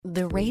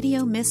The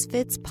Radio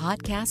Misfits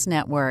Podcast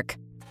Network.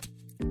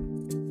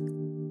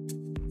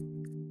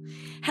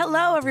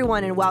 Hello,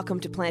 everyone, and welcome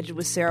to Planted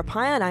with Sara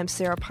Pine. I'm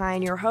Sara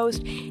Pine, your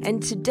host,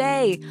 and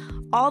today,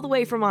 all the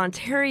way from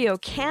Ontario,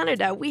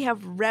 Canada, we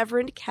have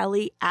Reverend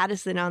Kelly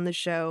Addison on the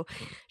show.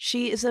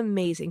 She is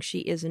amazing. She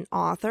is an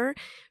author.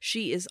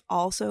 She is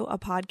also a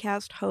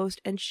podcast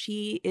host, and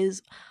she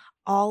is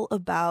all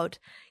about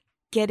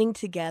getting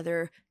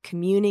together,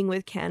 communing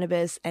with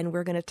cannabis, and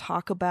we're going to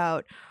talk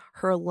about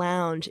her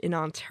lounge in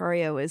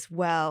Ontario as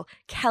well.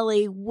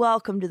 Kelly,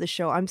 welcome to the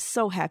show. I'm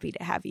so happy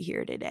to have you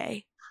here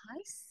today.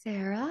 Hi,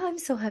 Sara. I'm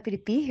so happy to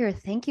be here.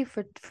 Thank you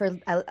for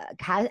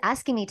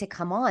asking me to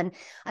come on.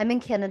 I'm in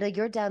Canada.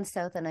 You're down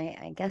south, and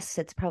I guess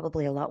it's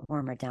probably a lot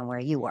warmer down where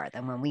you are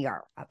than when we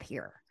are up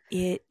here.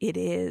 It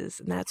is,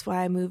 and that's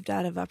why I moved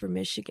out of Upper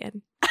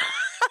Michigan.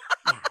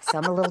 Yeah, so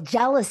I'm a little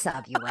jealous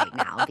of you right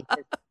now because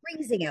it's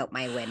freezing out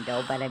my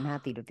window, but I'm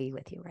happy to be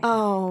with you right now.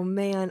 Oh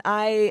man,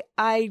 I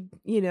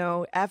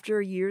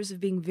after years of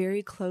being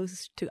very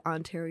close to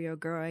Ontario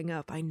growing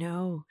up, I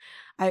know.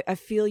 I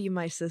feel you,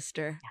 my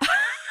sister. Yeah.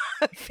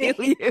 I feel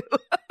you.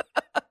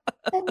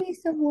 Send me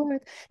some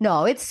warmth.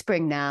 No, it's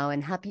spring now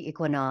and happy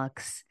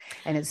equinox.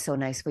 And it's so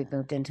nice we've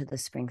moved into the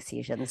spring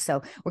season.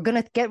 So we're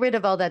going to get rid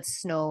of all that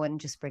snow and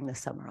just bring the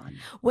summer on.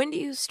 When do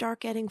you start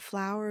getting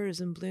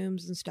flowers and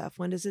blooms and stuff?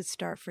 When does it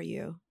start for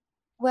you?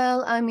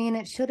 Well, I mean,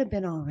 it should have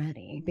been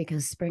already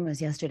because spring was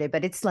yesterday,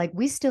 but it's like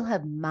we still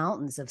have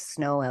mountains of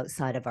snow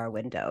outside of our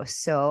window.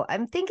 So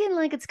I'm thinking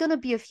like it's going to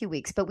be a few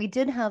weeks, but we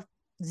did have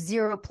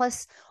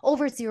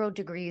over 0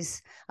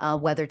 degrees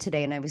weather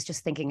today. And I was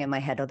just thinking in my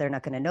head, oh, they're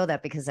not going to know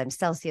that because I'm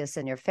Celsius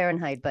and you're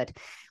Fahrenheit, but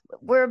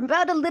we're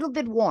about a little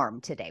bit warm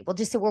today. We'll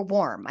just say we're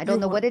warm. I don't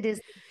know what it is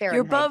in Fahrenheit.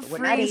 You're above we're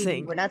freezing. Not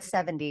 80, we're not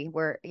 70.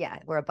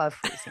 We're above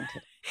freezing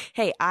today.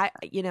 Hey,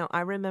 I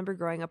remember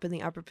growing up in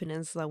the Upper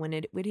Peninsula when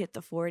it would hit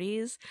the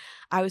 40s,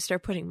 I would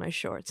start putting my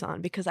shorts on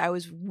because I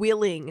was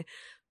willing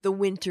the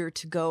winter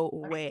to go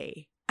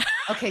away.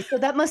 Okay, so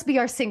that must be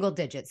our single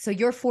digits. So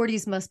your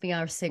 40s must be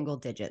our single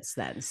digits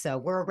then. So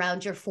we're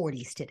around your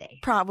 40s today.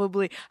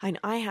 Probably.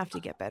 I have to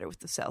get better with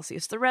the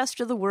Celsius. The rest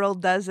of the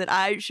world does it.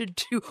 I should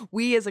too.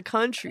 We as a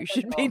country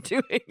should be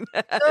doing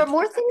that. There are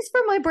more things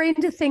for my brain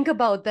to think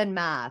about than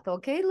math.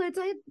 Okay,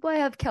 I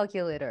have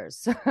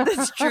calculators.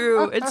 That's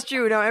true. It's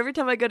true. Now, every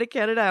time I go to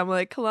Canada, I'm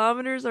like,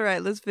 kilometers? All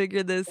right, let's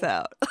figure this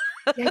out.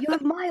 Yeah, you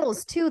have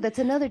miles too. That's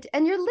another.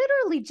 And you're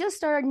literally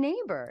just our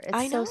neighbor. It's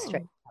I know. So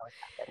strange.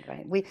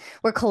 Right,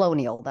 we're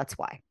colonial. That's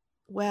why.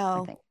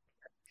 Well, but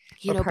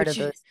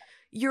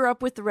you're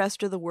up with the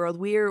rest of the world.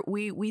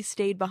 We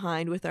stayed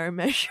behind with our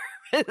measurements.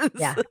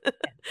 Yeah,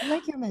 I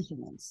like your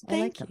measurements.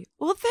 Thank you.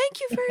 Well,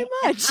 thank you very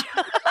much.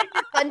 I like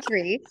your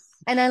country,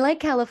 and I like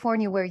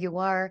California where you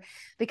are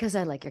because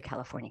I like your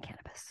California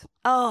cannabis.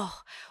 Oh,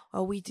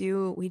 well, we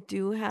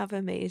do have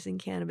amazing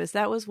cannabis.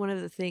 That was one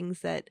of the things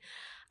that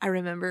I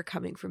remember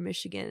coming from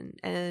Michigan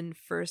and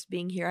first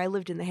being here. I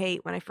lived in the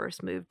Haight when I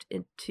first moved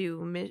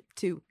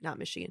to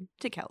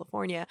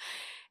California.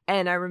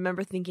 And I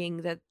remember thinking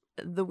that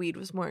the weed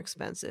was more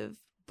expensive,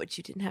 but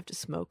you didn't have to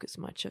smoke as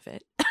much of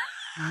it.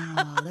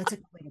 Oh, that's a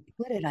good way to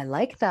put it. I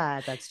like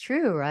that. That's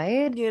true,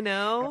 right? You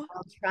know?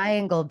 Emerald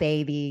Triangle,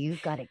 baby.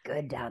 You've got it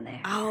good down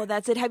there. Oh,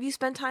 that's it. Have you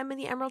spent time in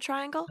the Emerald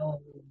Triangle? No,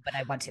 but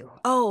I want to.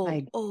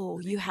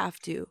 You have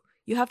to.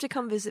 You have to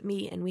come visit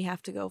me and we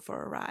have to go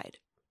for a ride.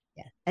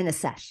 Yeah, and a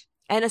sesh.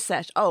 And a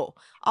sesh. Oh,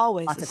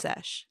 always Lots a of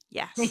sesh.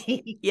 Yes.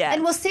 Yeah.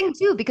 And we'll sing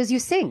too because you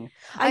sing.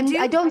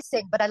 I don't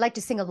sing, but I like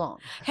to sing along.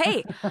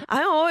 Hey,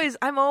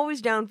 I'm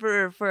always down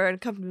for an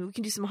accompaniment. We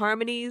can do some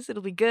harmonies.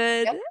 It'll be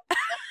good. Yep.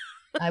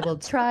 I will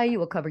try. You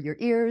will cover your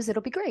ears.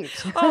 It'll be great.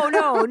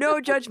 Oh,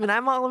 no judgment.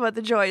 I'm all about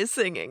the joy of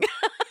singing.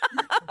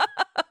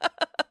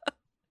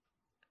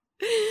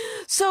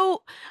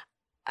 So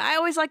I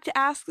always like to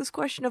ask this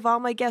question of all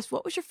my guests.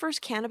 What was your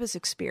first cannabis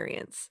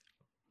experience?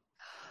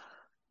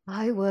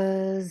 I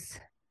was,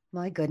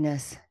 my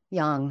goodness,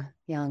 young,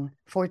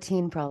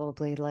 14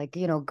 probably, like,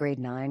 grade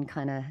 9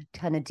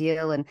 kind of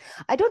deal. And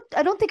I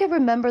don't think I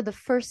remember the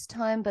first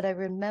time, but I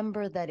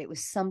remember that it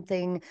was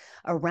something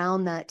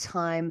around that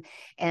time.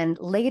 And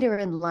later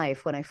in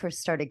life, when I first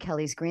started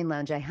Kelly's Green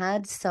Lounge, I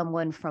had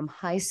someone from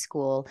high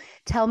school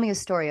tell me a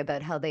story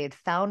about how they had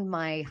found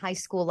my high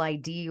school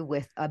ID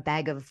with a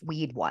bag of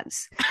weed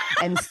once.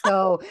 And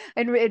so,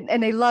 and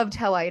they loved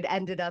how I had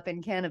ended up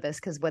in cannabis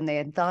because when they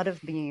had thought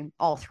of me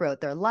all throughout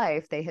their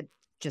life, they had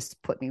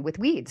just put me with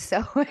weed.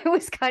 So it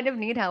was kind of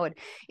neat how it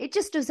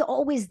just was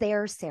always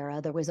there,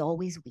 Sara. There was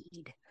always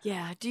weed.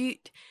 Yeah.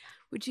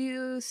 Would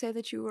you say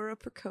that you were a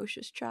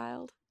precocious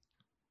child?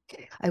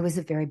 I was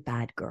a very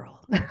bad girl.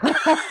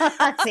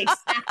 That's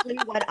exactly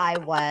what I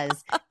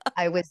was.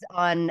 I was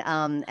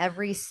on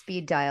every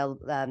speed dial.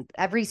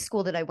 Every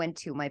school that I went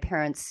to, my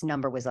parents'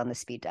 number was on the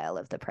speed dial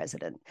of the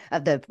president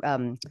of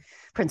the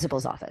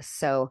principal's office.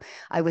 So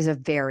I was a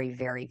very,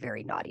 very,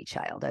 very naughty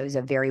child. I was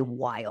a very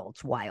wild,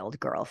 wild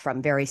girl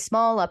from very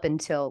small up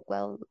until,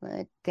 well,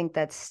 I think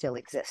that still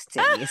exists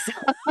in me. So.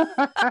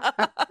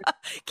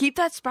 Keep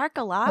that spark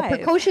alive.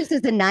 Precocious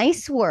is a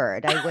nice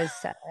word. I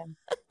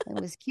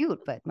was cute,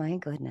 but my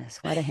goodness,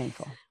 what a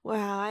handful.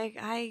 Wow,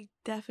 I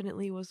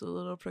definitely was a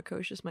little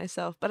precocious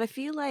myself, but I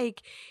feel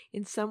like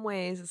in some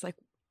ways it's like,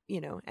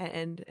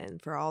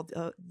 and for all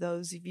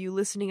those of you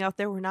listening out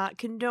there, we're not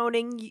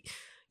condoning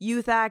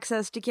youth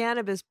access to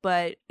cannabis,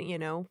 but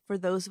for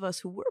those of us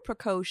who were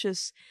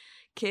precocious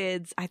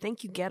kids, I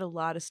think you get a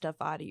lot of stuff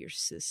out of your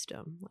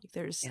system. Like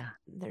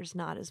there's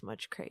not as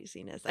much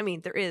craziness. I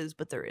mean, there is,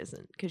 but there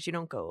isn't, because you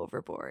don't go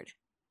overboard.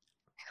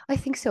 I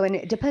think so. And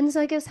it depends,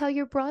 I guess, how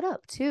you're brought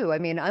up too. I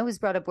mean, I was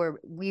brought up where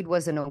weed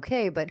wasn't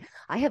okay, but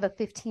I have a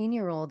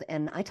 15-year-old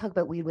and I talk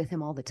about weed with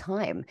him all the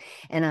time.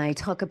 And I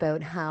talk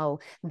about how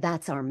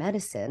that's our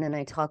medicine. And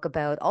I talk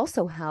about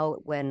also how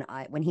when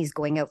he's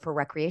going out for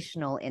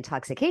recreational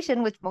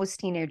intoxication, which most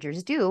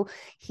teenagers do,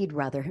 he'd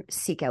rather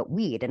seek out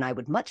weed. And I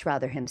would much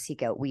rather him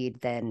seek out weed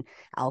than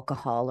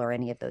alcohol or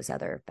any of those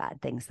other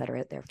bad things that are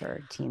out there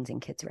for teens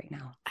and kids right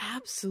now.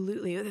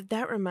 Absolutely.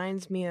 That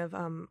reminds me of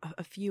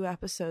a few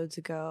episodes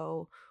ago.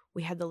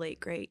 We had the late,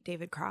 great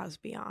David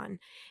Crosby on,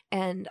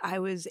 and I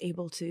was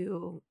able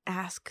to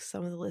ask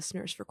some of the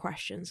listeners for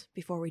questions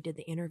before we did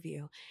the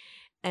interview.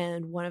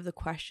 And one of the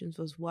questions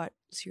was,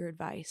 what's your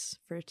advice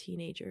for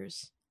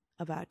teenagers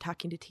about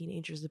talking to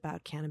teenagers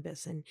about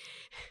cannabis? And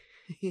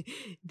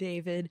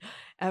David,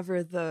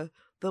 ever the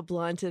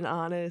blunt and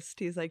honest,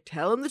 he's like,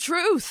 tell them the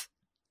truth.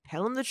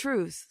 Tell them the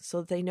truth so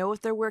that they know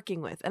what they're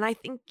working with. And I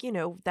think,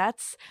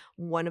 that's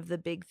one of the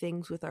big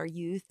things with our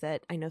youth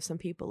that I know some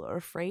people are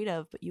afraid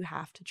of, but you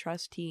have to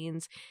trust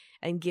teens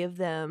and give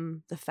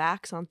them the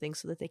facts on things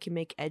so that they can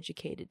make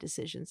educated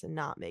decisions and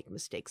not make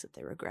mistakes that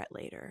they regret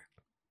later.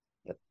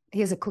 Yep.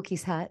 He has a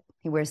cookies hat.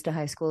 He wears to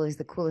high school. He's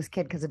the coolest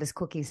kid because of his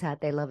cookies hat.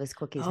 They love his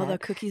cookies hat. Oh, the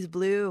cookies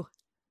blue.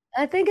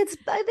 I think it's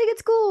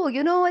cool.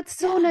 It's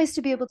so nice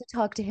to be able to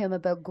talk to him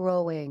about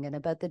growing and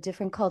about the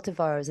different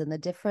cultivars and the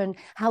different,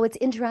 how it's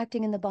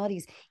interacting in the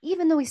bodies.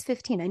 Even though he's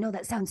 15, I know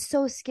that sounds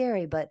so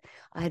scary, but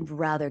I'd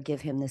rather give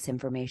him this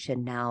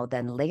information now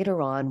than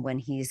later on when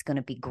he's going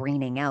to be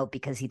greening out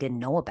because he didn't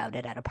know about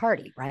it at a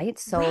party, right?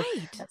 So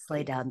let's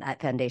lay down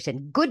that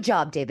foundation. Good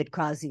job, David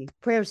Crosby.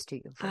 Prayers to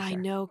you. I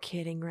know,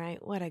 kidding,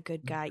 right? What a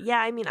good guy.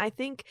 Yeah, I mean, I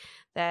think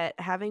that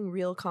having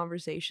real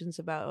conversations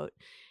about,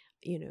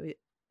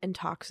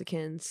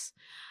 intoxicants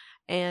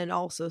and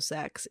also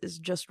sex is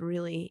just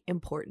really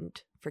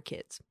important for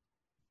kids.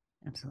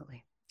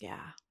 Absolutely.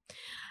 Yeah.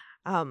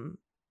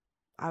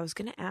 I was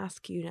going to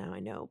ask you now,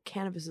 I know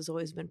cannabis has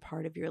always been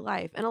part of your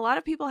life, and a lot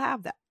of people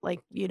have that.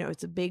 Like,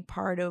 it's a big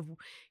part of,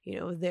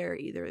 their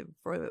either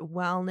for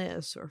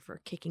wellness or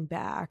for kicking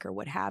back or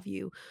what have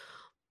you.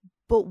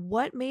 But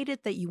what made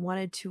it that you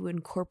wanted to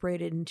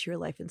incorporate it into your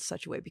life in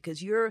such a way?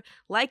 Because you're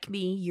like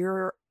me,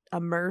 you're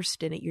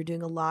immersed in it. You're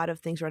doing a lot of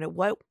things around it.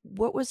 What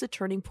was the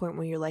turning point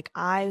when you're like,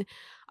 I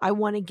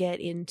want to get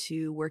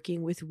into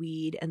working with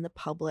weed and the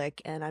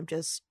public, and I'm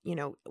just,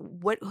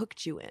 what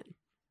hooked you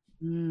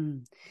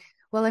in?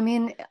 Well, I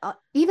mean,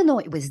 even though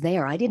it was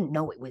there, I didn't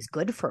know it was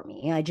good for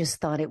me. I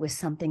just thought it was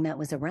something that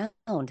was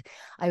around.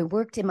 I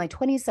worked in my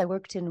 20s, I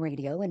worked in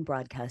radio and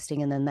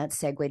broadcasting, and then that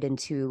segued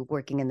into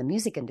working in the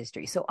music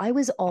industry. So I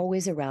was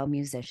always around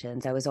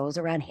musicians. I was always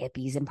around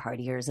hippies and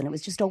partiers, and it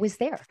was just always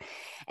there.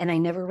 And I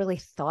never really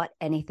thought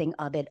anything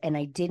of it. And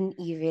I didn't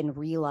even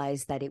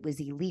realize that it was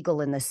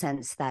illegal in the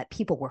sense that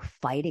people were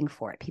fighting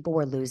for it. People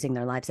were losing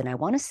their lives. And I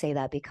want to say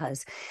that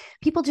because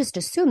people just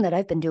assume that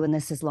I've been doing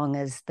this as long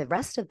as the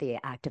rest of the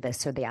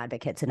activists or the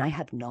advocates, and I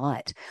have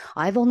not.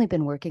 I've only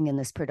been working in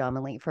this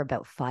predominantly for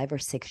about 5 or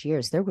 6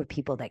 years. There were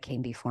people that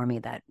came before me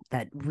that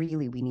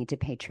really we need to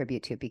pay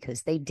tribute to,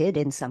 because they did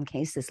in some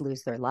cases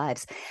lose their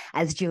lives.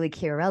 As Julie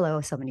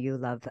Chiarello, someone you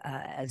love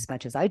as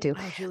much as I do,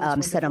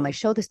 said on my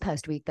show this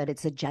past week, that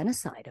it's a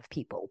genocide of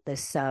people.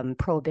 This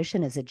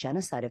prohibition is a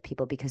genocide of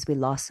people because we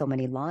lost so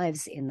many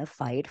lives in the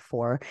fight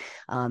for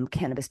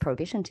cannabis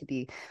prohibition to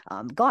be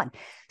gone.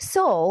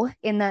 So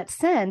in that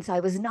sense,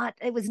 it was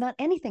not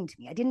anything to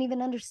me. I didn't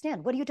even understand.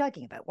 What are you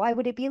talking about? Why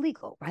would it be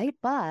illegal? Right.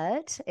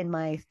 But in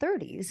my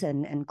 30s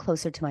and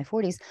closer to my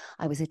 40s,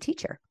 I was a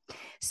teacher.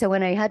 So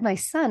when I had my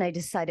son, I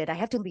decided I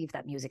have to leave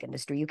that music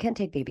industry. You can't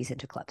take babies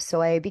into clubs. So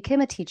I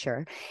became a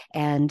teacher,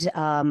 and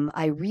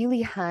I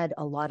really had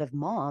a lot of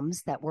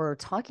moms that were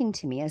talking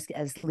to me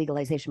as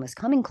legalization was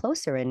coming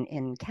closer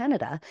in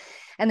Canada.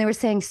 And they were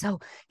saying, so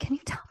can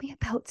you tell me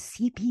about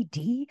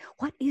CBD?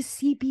 What is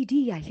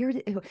CBD?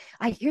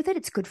 I hear that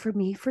it's good for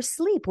me for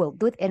sleep. Well,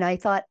 and I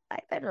thought I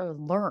better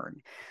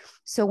learn.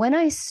 So when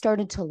I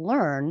started to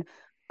learn,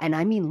 and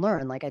I mean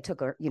learn, like I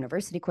took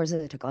university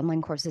courses, I took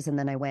online courses, and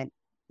then I went,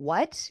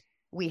 what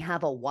we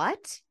have a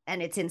what?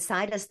 And it's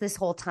inside us this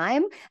whole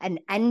time. An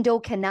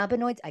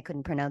endocannabinoids. I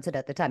couldn't pronounce it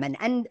at the time.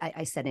 And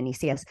I said an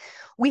ECS.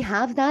 We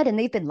have that, and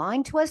they've been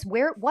lying to us.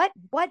 Where? What?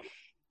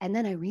 And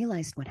then I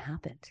realized what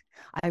happened.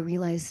 I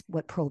realized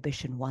what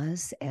prohibition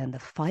was and the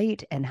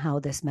fight and how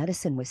this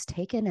medicine was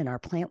taken and our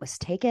plant was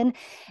taken.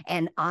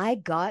 And I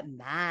got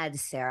mad,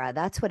 Sarah.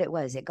 That's what it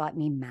was. It got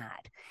me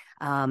mad.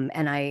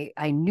 And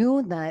I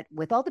knew that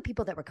with all the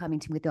people that were coming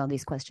to me with all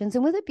these questions,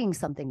 and with it being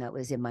something that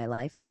was in my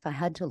life, I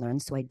had to learn.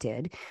 So I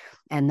did.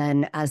 And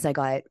then as I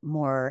got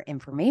more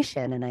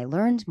information and I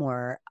learned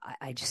more,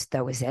 I just,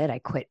 that was it. I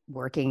quit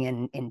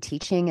working in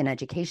teaching and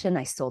education.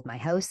 I sold my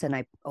house and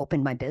I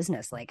opened my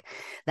business. Like,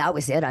 that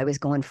was it. I was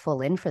going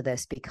full in for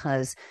this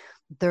because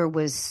there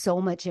was so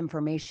much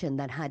information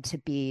that had to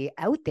be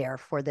out there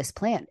for this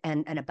plant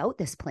and about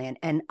this plant.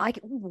 And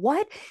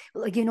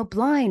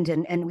blind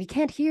and we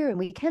can't hear and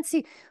we can't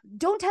see.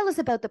 Don't tell us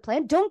about the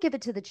plant. Don't give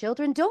it to the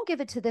children. Don't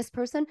give it to this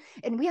person.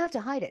 And we have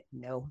to hide it.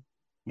 No.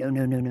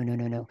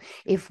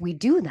 If we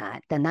do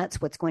that, then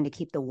that's what's going to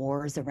keep the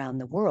wars around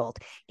the world.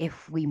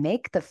 If we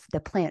make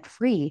the plant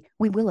free,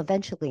 we will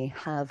eventually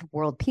have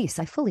world peace.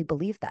 I fully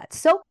believe that.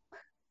 So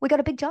we got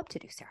a big job to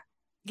do,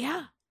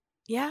 Sarah.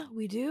 Yeah,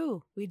 we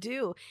do. We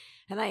do.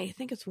 And I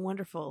think it's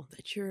wonderful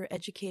that you're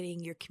educating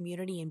your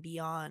community and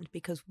beyond,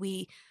 because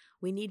we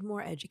need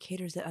more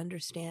educators that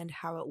understand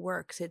how it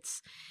works.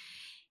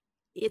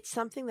 It's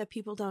something that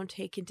people don't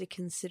take into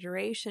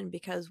consideration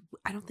because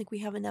I don't think we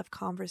have enough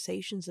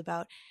conversations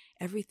about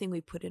everything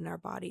we put in our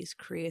bodies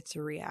creates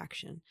a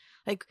reaction.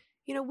 Like,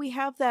 we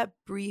have that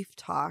brief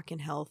talk in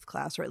health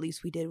class, or at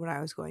least we did when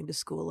I was going to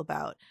school,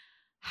 about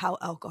how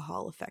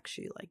alcohol affects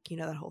you. Like,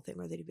 that whole thing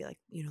where they'd be like,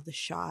 the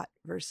shot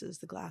versus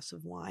the glass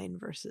of wine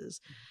versus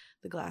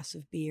the glass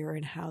of beer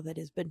and how that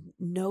is. But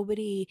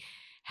nobody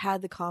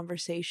had the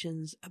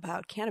conversations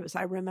about cannabis.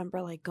 I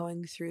remember like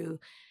going through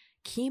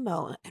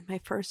chemo and my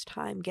first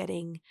time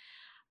getting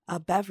a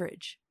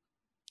beverage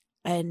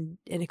and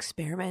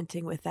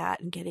experimenting with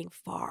that and getting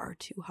far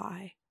too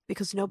high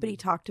because nobody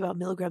talked about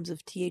milligrams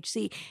of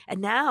THC.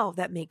 And now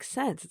that makes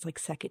sense. It's like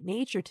second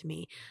nature to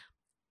me.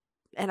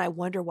 And I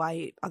wonder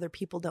why other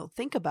people don't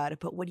think about it.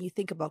 But when you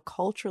think about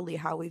culturally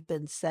how we've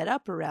been set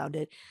up around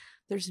it,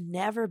 there's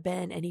never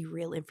been any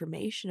real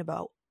information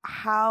about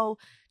how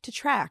to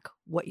track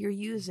what you're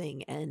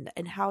using and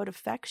how it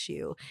affects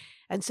you.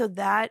 And so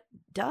that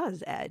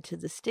does add to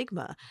the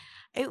stigma.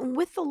 And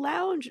with the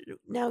lounge,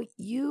 now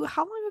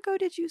how long ago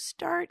did you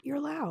start your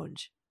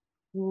lounge?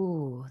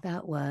 Ooh,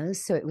 it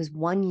was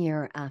 1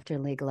 year after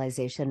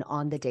legalization,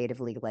 on the date of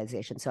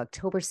legalization. So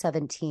October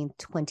 17th,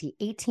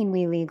 2018,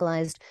 we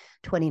legalized.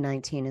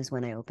 2019 is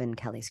when I opened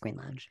Kelly's Green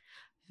Lounge.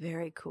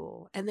 Very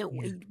cool. And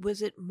then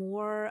was it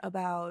more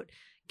about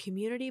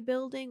community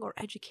building or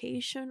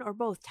education or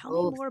both?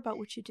 Tell me more about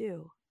what you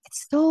do.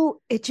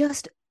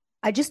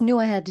 I just knew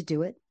I had to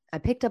do it. I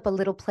picked up a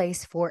little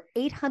place for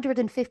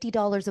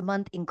 $850 a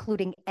month,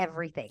 including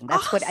everything.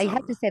 That's awesome. What I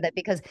had to say that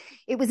because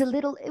it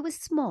was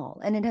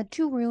small and it had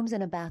 2 rooms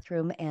and a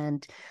bathroom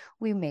and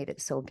we made it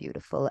so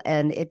beautiful.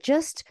 And it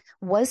just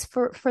was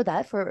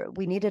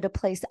we needed a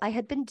place. I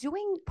had been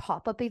doing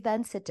pop-up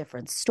events at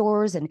different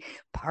stores and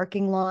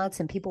parking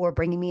lots, and people were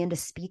bringing me in to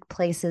speak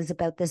places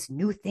about this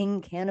new thing,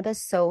 cannabis.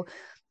 So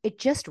it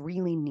just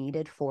really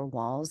needed 4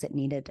 walls. It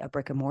needed a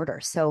brick and mortar.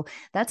 So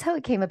that's how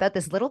it came about,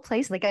 this little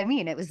place. Like, I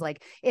mean, it was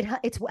like,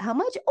 it's how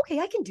much? Okay,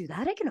 I can do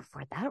that. I can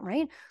afford that,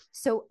 right?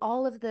 So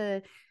all of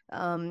the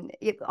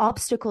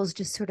obstacles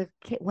just sort of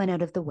went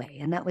out of the way,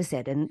 and that was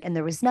it. And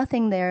there was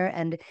nothing there,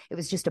 and it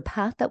was just a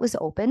path that was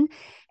open.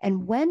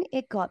 And when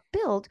it got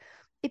built,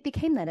 it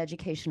became that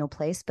educational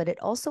place, but it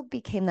also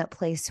became that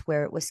place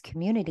where it was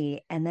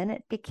community. And then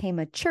it became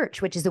a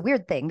church, which is a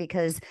weird thing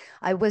because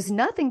I was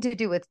nothing to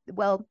do with,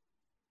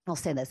 I'll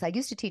say this. I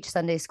used to teach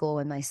Sunday school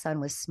when my son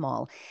was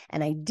small,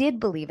 and I did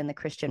believe in the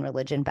Christian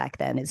religion back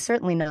then. It's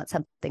certainly not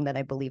something that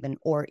I believe in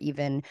or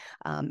even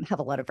have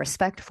a lot of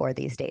respect for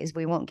these days.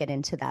 We won't get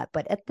into that.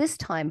 But at this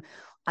time,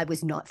 I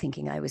was not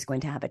thinking I was going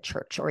to have a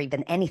church or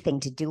even anything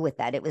to do with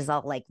that. It was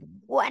all like,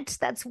 what?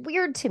 That's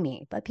weird to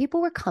me. But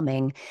people were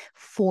coming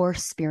for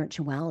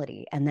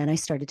spirituality. And then I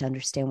started to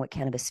understand what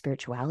cannabis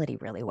spirituality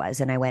really was.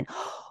 And I went,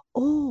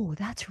 oh,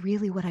 that's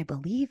really what I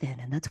believe in.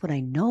 And that's what I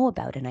know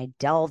about. And I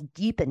delved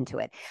deep into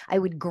it. I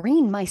would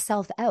green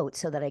myself out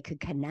so that I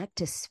could connect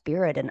to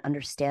spirit and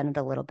understand it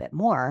a little bit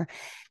more.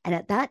 And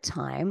at that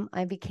time,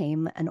 I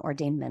became an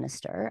ordained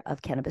minister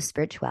of cannabis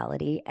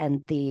spirituality,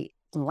 and the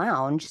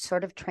lounge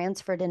sort of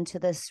transferred into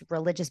this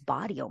religious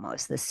body,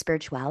 almost this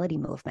spirituality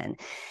movement.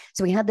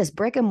 So we had this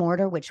brick and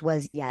mortar, which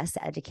was, yes,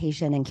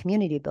 education and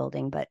community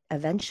building, but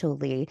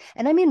eventually,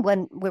 and I mean,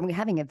 when we're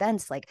having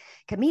events like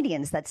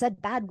comedians that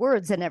said bad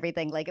words and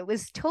everything, like it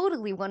was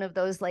totally one of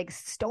those like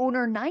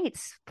stoner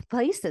nights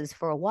places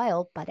for a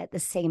while. But at the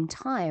same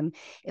time,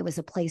 it was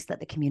a place that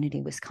the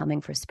community was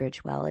coming for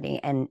spirituality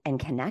and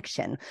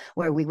connection,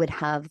 where we would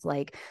have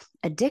like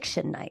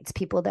addiction nights,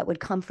 people that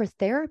would come for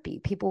therapy,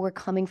 people were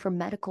coming for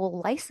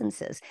medical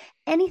licenses.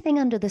 Anything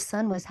under the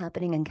sun was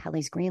happening in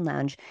Kelly's Green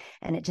Lounge.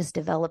 And it just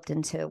developed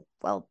into,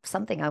 well,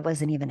 something I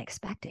wasn't even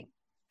expecting.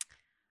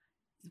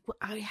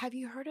 Have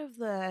you heard of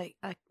the,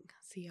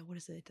 what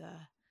is it?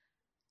 I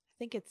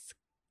think it's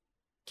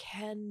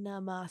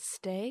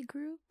Kenamaste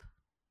Group.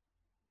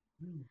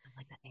 I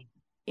like that name.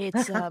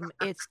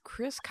 It's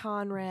Chris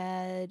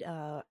Conrad.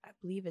 I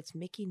believe it's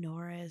Mickey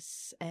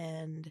Norris,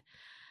 and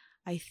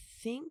I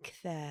think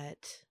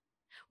that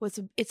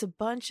it's a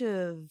bunch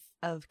of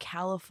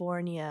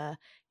California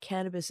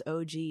cannabis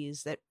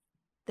OGs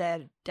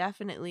that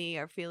definitely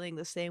are feeling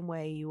the same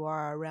way you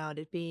are around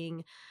it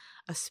being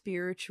a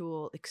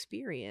spiritual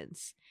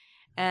experience.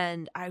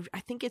 And I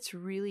think it's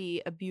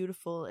really a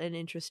beautiful and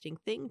interesting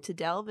thing to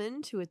delve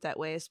into it that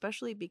way,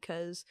 especially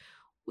because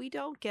we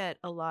don't get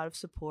a lot of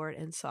support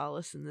and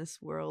solace in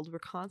this world. We're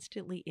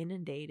constantly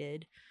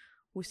inundated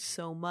with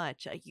so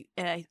much. I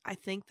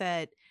think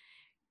that,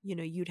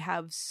 you'd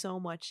have so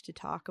much to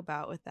talk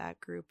about with that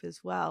group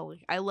as well.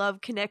 I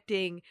love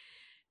connecting,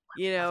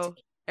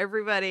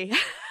 everybody.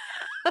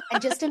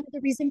 And just another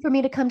reason for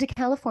me to come to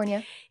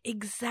California.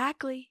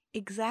 Exactly.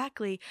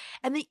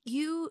 And that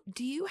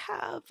do you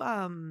have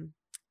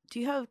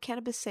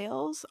cannabis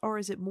sales, or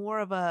is it more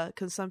of a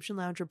consumption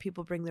lounge where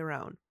people bring their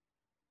own?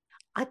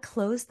 I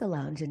closed the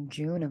lounge in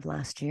June of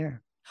last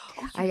year.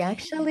 Oh, I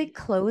actually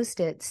closed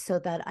it so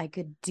that I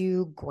could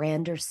do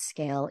grander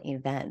scale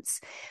events.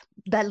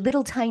 That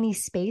little tiny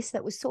space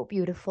that was so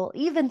beautiful,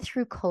 even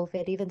through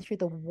COVID, even through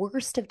the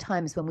worst of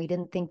times when we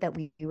didn't think that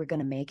we were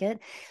going to make it,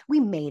 we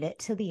made it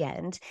to the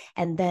end.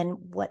 And then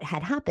what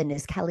had happened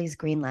is Kelly's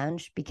Green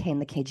Lounge became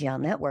the KGL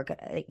network.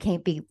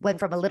 It went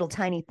from a little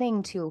tiny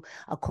thing to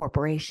a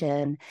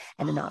corporation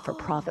and a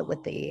not-for-profit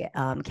with the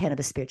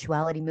cannabis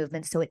spirituality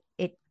movement. So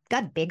it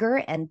got bigger,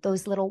 and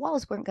those little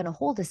walls weren't going to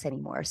hold us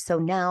anymore. So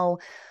now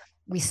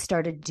we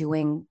started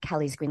doing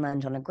Kelly's Green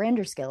Lounge on a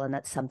grander scale, and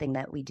that's something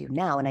that we do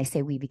now. And I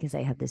say we because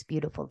I have this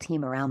beautiful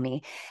team around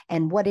me.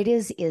 And what it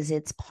is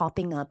it's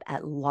popping up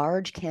at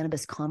large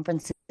cannabis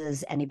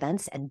conferences and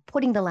events and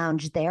putting the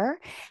lounge there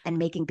and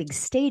making big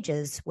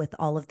stages with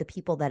all of the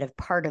people that have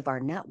part of our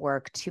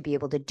network to be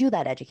able to do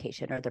that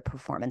education or the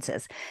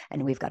performances.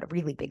 And we've got a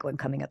really big one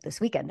coming up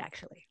this weekend,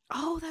 actually.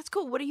 Oh, that's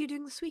cool. What are you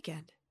doing this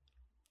weekend?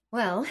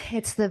 Well,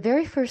 it's the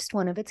very first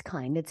one of its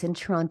kind. It's in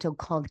Toronto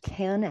called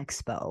Can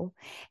Expo,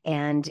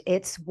 and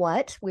it's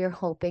what we're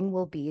hoping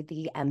will be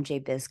the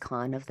MJ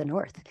BizCon of the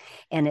North.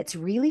 And it's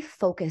really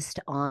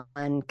focused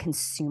on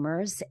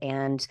consumers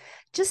and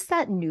just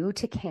that new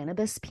to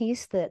cannabis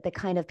piece, the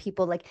kind of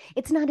people, like,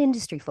 it's not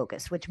industry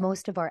focused, which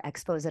most of our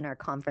expos and our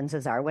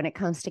conferences are when it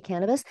comes to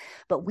cannabis,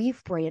 but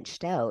we've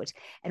branched out.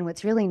 And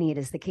what's really neat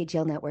is the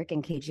KGL Network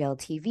and KGL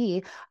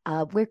TV,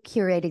 we're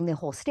curating the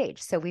whole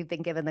stage. So we've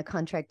been given the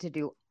contract to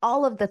do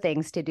all of the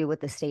things to do with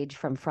the stage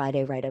from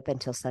Friday right up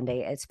until Sunday.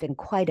 It's been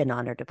quite an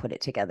honor to put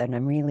it together, and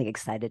I'm really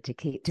excited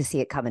to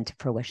see it come into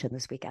fruition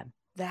this weekend.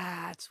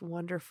 That's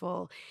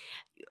wonderful.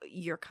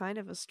 You're kind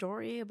of a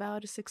story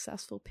about a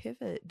successful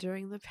pivot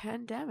during the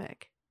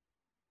pandemic.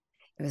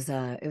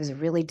 It was a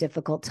really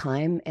difficult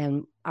time,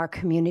 and our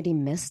community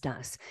missed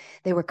us.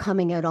 They were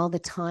coming out all the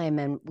time,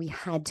 and we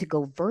had to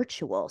go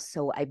virtual.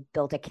 So I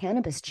built a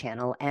cannabis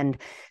channel and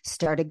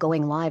started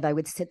going live. I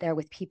would sit there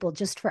with people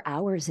just for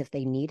hours if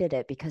they needed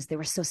it because they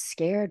were so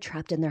scared,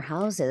 trapped in their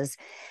houses.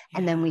 Yeah.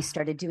 And then we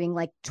started doing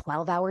like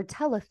 12-hour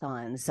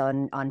telethons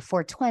on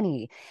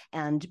 420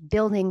 and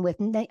building with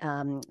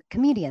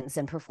comedians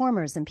and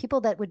performers and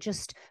people that would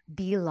just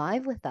be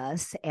live with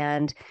us,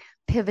 and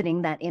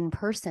pivoting that in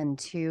person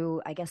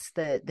to, I guess,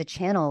 the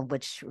channel,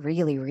 which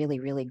really, really,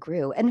 really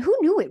grew. And who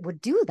knew it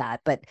would do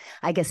that? But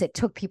I guess it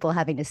took people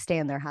having to stay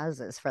in their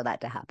houses for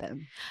that to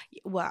happen.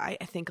 Well, I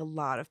think a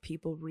lot of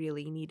people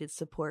really needed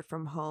support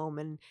from home,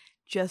 and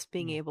just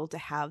being able to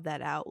have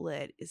that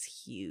outlet is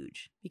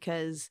huge,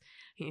 because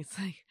it's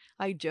like,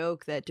 I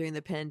joke that during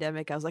the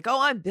pandemic, I was like,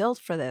 oh, I'm built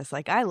for this.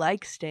 Like, I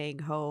like staying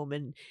home.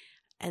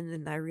 And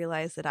then I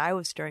realized that I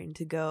was starting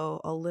to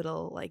go a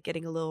little, like,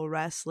 getting a little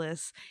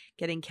restless,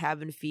 getting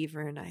cabin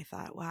fever. And I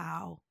thought,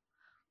 wow,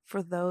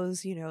 for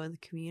those, in the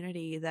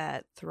community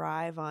that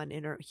thrive on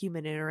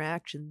human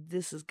interaction,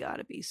 this has got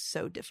to be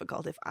so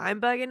difficult. If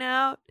I'm bugging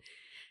out,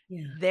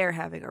 they're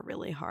having a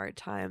really hard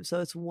time. So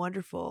it's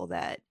wonderful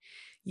that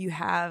you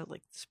have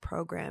like this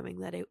programming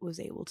that it was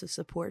able to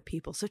support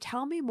people. So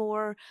tell me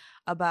more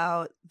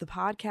about the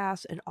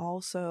podcast and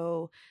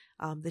also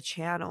the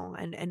channel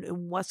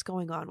and what's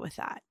going on with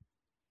that.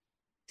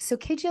 So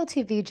KGL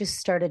TV just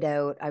started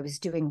out. I was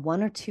doing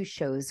one or two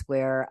shows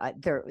where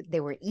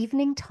they were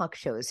evening talk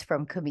shows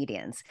from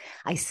comedians.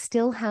 I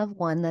still have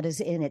one that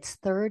is in its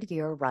third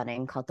year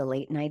running called the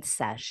Late Night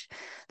Sesh.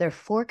 There are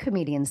 4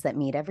 comedians that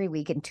meet every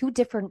week in 2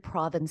 different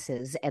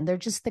provinces, and they're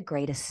just the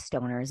greatest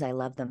stoners. I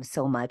love them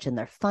so much, and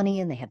they're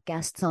funny, and they have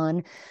guests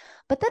on.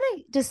 But then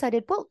I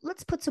decided, well,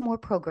 let's put some more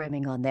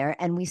programming on there.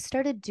 And we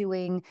started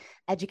doing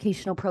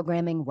educational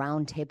programming,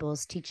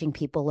 roundtables, teaching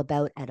people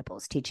about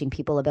edibles, teaching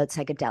people about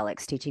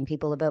psychedelics, teaching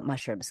people about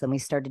mushrooms. Then we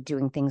started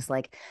doing things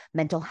like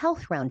mental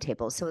health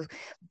roundtables. So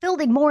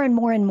building more and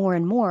more and more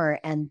and more.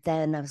 And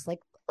then I was like,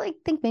 I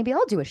think maybe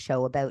I'll do a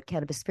show about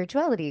cannabis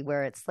spirituality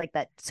where it's like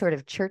that sort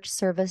of church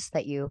service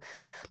that you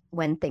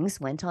when things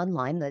went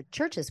online, the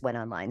churches went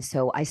online.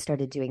 So I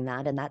started doing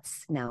that, and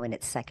that's now in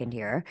its second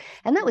year.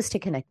 And that was to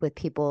connect with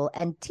people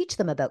and teach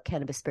them about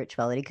cannabis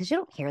spirituality because you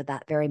don't hear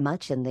that very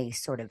much in the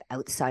sort of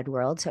outside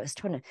world. So I was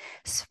trying to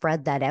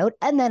spread that out.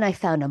 And then I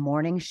found a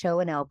morning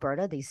show in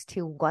Alberta. These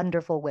two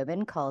wonderful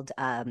women called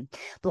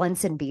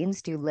Blunts and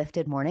Beans do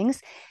lifted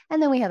mornings.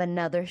 And then we have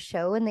another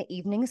show in the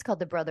evenings called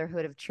the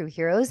Brotherhood of True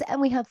Heroes. And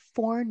we have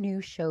 4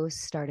 new shows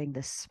starting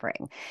this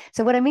spring.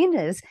 So what I mean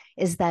is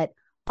that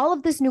all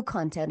of this new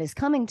content is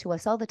coming to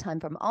us all the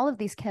time from all of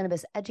these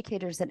cannabis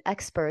educators and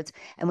experts.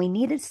 And we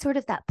needed sort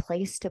of that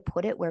place to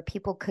put it where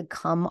people could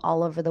come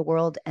all over the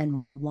world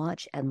and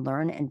watch and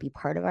learn and be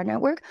part of our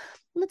network.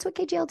 And that's what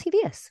KGL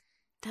TV is.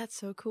 That's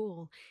so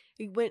cool.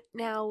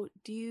 Now,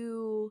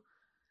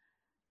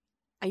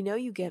 I know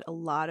you get a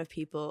lot of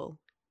people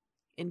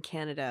in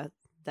Canada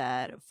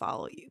that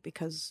follow you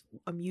because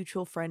a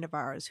mutual friend of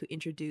ours who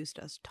introduced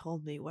us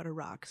told me what a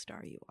rock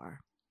star you are.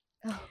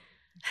 Oh.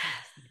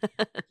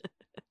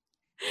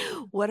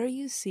 What are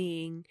you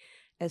seeing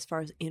as far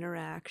as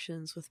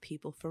interactions with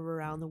people from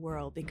around the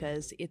world?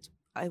 Because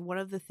one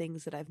of the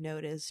things that I've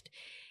noticed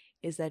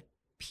is that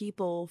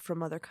people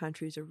from other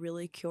countries are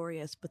really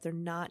curious, but they're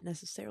not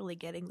necessarily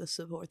getting the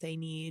support they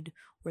need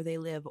where they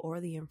live or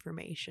the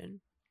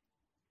information.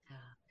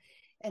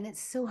 And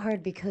it's so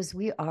hard because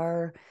we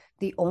are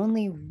the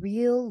only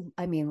real,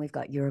 we've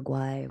got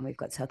Uruguay and we've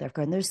got South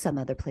Africa, and there's some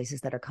other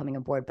places that are coming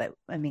aboard. But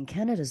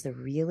Canada's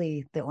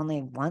the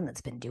only one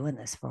that's been doing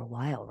this for a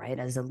while, right?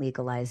 As a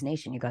legalized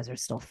nation. You guys are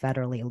still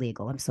federally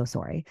illegal. I'm so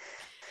sorry.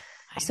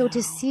 So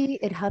to see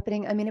it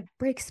happening, it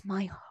breaks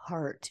my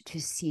heart to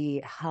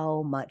see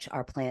how much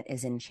our plant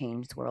is in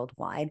chains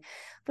worldwide.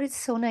 But it's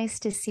so nice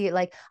to see it.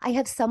 Like I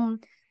have some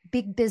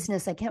big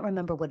business. I can't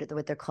remember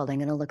what they're called. I'm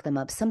going to look them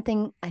up.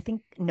 Something, I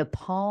think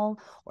Nepal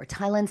or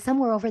Thailand,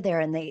 somewhere over there.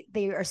 And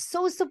they are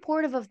so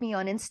supportive of me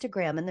on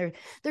Instagram, and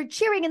they're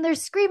cheering and they're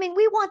screaming,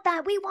 we want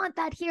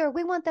that here.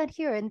 We want that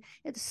here. And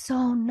it's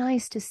so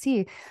nice to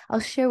see. I'll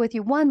share with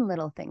you one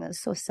little thing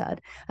that's so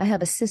sad. I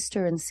have a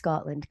sister in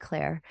Scotland,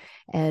 Claire,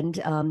 and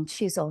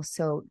she's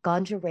also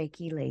Ganja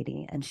Reiki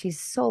lady, and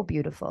she's so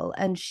beautiful.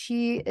 And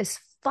she is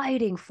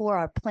fighting for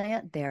our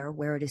plant there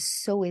where it is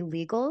so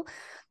illegal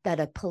that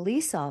a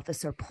police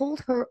officer pulled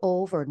her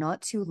over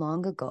not too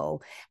long ago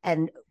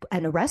and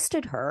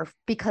arrested her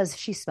because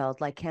she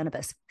smelled like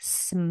cannabis.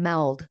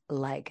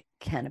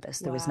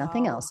 There was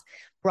nothing else.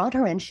 Brought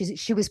her in.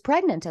 She was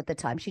pregnant at the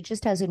time. She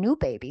just has a new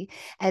baby,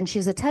 and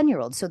she's a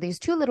 10-year-old. So these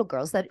 2 little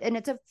girls and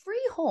it's a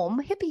free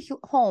home, hippie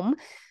home,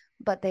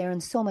 but they are in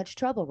so much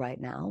trouble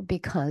right now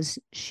because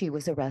she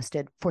was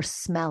arrested for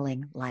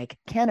smelling like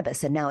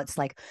cannabis. And now it's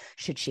like,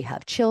 should she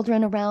have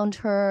children around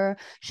her?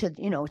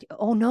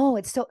 Oh no,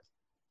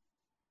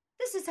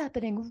 this is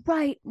happening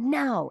right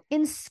now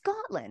in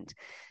Scotland.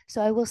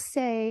 So I will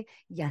say,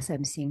 yes,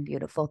 I'm seeing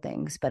beautiful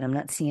things, but I'm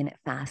not seeing it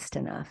fast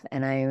enough.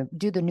 And I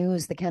do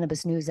the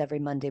cannabis news every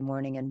Monday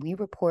morning, and we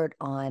report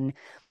on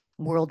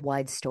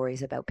worldwide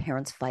stories about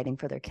parents fighting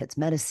for their kids'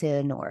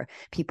 medicine or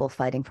people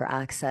fighting for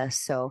access.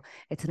 So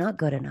it's not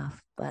good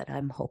enough, but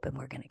I'm hoping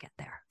we're going to get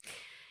there.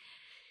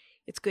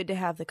 It's good to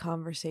have the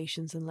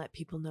conversations and let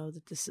people know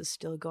that this is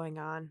still going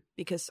on,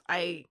 because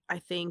I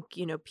think,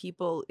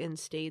 people in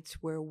states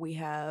where we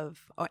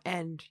have,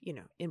 and,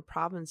 in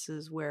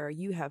provinces where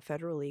you have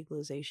federal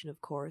legalization,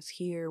 of course,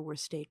 here we're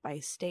state by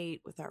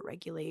state with our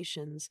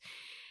regulations.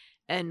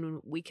 And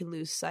we can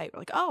lose sight.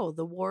 We're like, oh,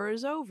 the war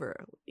is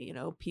over.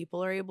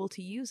 People are able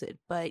to use it.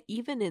 But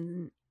even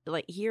in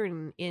here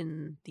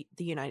in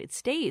the United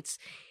States,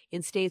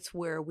 in states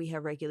where we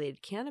have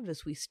regulated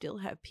cannabis, we still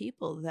have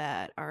people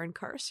that are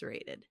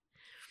incarcerated.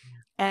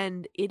 Yeah.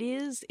 And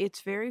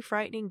it's very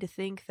frightening to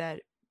think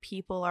that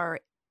people are,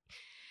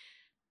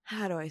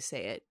 how do I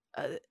say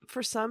it?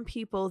 For some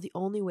people, the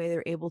only way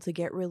they're able to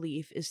get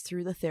relief is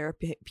through the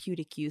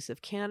therapeutic use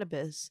of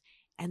cannabis,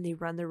 and they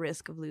run the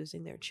risk of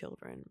losing their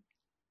children.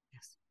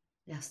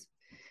 Yes.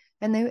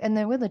 And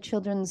they were the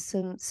children's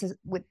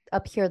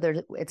up here.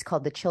 It's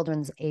called the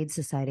Children's Aid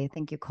Society. I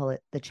think you call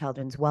it the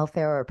Children's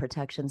Welfare or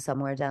Protection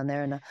somewhere down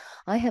there. And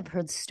I have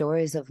heard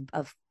stories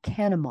of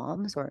canna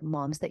moms or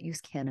moms that use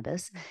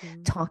cannabis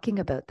talking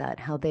about that,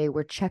 how they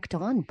were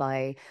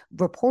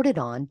reported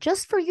on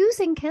just for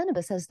using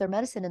cannabis as their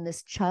medicine. And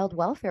this child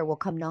welfare will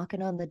come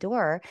knocking on the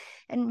door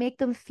and make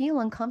them feel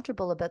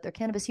uncomfortable about their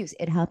cannabis use.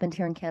 It happened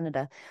here in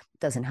Canada. It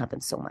doesn't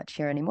happen so much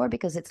here anymore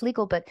because it's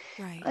legal, but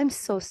right. I'm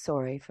so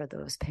sorry for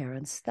those parents.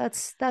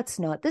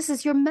 This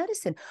is your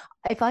medicine.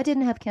 If I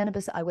didn't have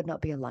cannabis, I would not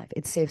be alive.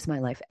 It saves my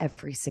life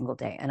every single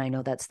day. And I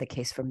know that's the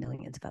case for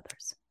millions of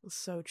others.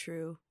 So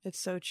true. It's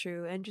so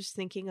true. And just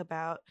thinking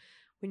about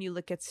when you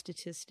look at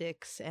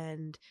statistics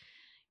and,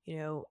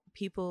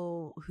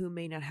 people who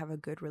may not have a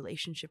good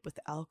relationship with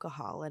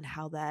alcohol and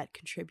how that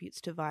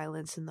contributes to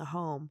violence in the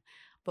home.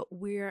 But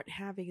we aren't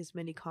having as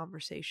many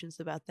conversations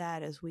about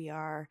that as we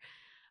are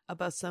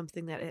about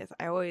something that is,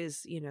 I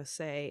always,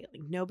 say,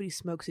 like, nobody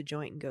smokes a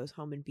joint and goes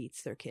home and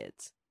beats their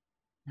kids.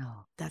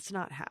 No, that's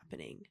not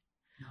happening.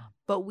 no.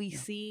 But we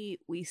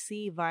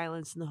see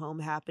violence in the home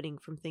happening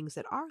from things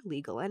that are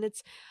legal. And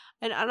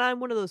and I'm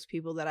one of those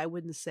people that I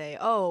wouldn't say,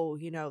 oh,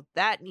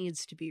 that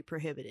needs to be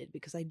prohibited,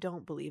 because I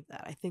don't believe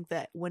that. I think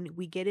that when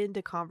we get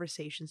into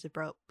conversations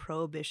about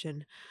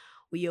prohibition,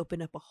 we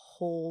open up a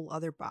whole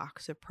other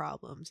box of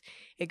problems.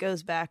 It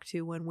goes back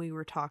to when we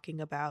were talking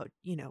about,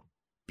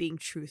 being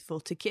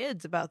truthful to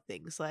kids about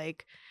things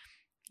like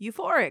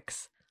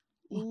euphorics.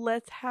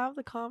 Let's have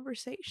the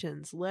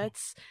conversations.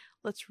 Let's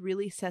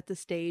really set the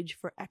stage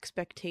for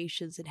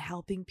expectations and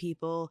helping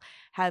people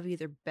have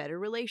either better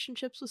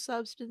relationships with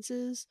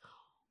substances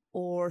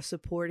or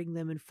supporting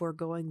them and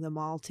foregoing them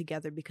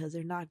altogether because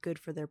they're not good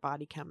for their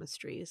body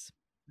chemistries.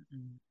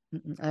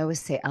 I always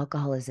say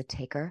alcohol is a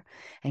taker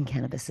and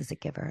cannabis is a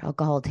giver.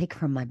 Alcohol will take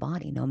from my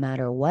body. No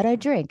matter what I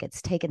drink,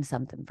 it's taken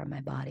something from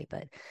my body,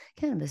 but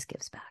cannabis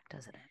gives back,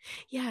 doesn't it?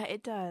 Yeah,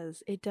 it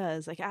does. It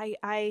does. Like I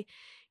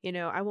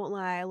won't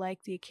lie, I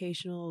like the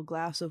occasional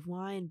glass of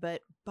wine,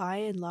 but by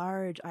and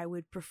large, I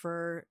would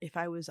prefer, if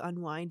I was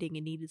unwinding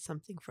and needed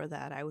something for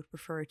that, I would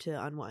prefer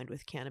to unwind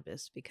with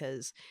cannabis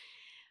because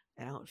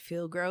I don't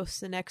feel gross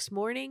the next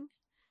morning.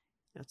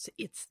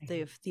 It's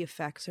the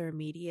effects are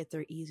immediate.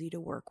 They're easy to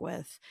work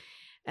with.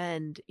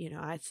 And,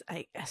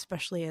 I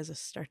especially as I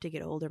start to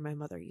get older, my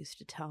mother used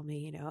to tell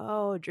me,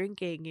 oh,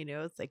 drinking,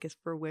 it's like it's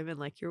for women,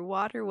 like your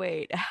water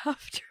weight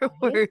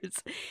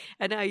afterwards.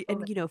 And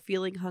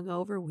feeling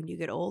hungover when you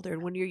get older.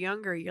 And when you're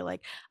younger, you're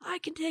like, I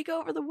can take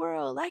over the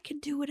world. I can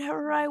do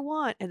whatever I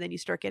want. And then you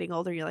start getting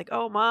older and you're like,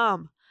 oh,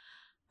 Mom,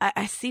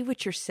 I see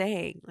what you're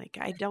saying. Like,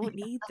 I don't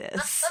need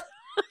this.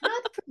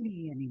 Not for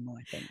me anymore,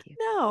 thank you.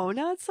 No,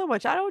 not so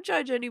much. I don't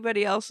judge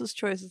anybody else's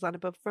choices on it,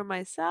 but for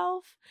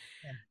myself,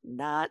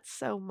 not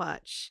so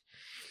much.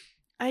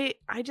 I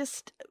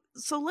just,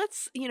 so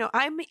let's,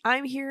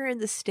 I'm here in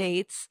the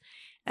States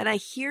and I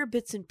hear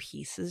bits and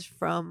pieces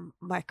from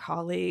my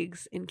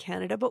colleagues in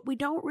Canada, but we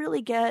don't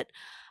really get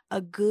a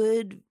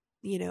good,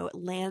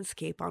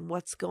 landscape on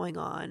what's going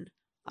on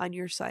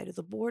your side of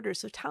the border.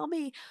 So tell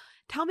me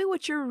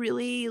what you're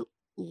really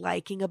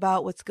liking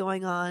about what's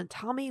going on.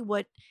 Tell me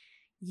what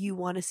you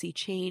want to see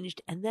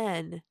changed. And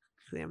then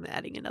I'm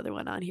adding another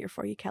one on here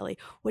for you, Kelly.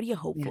 What are you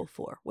hopeful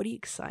for? What are you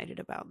excited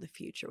about in the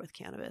future with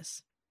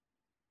cannabis?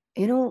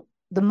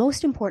 The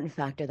most important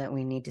factor that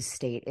we need to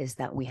state is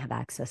that we have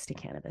access to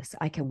cannabis.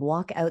 I can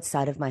walk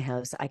outside of my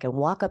house. I can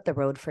walk up the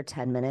road for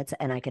 10 minutes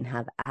and I can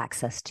have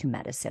access to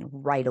medicine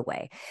right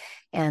away.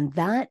 And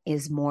that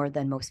is more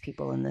than most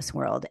people in this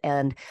world.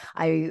 And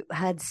I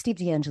had Steve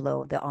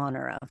D'Angelo the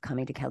honor of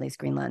coming to Kelly's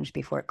Green Lounge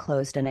before it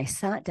closed. And I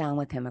sat down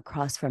with him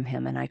across from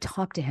him and I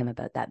talked to him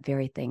about that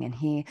very thing. And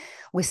he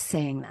was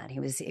saying that he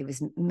was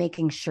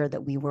making sure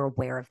that we were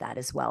aware of that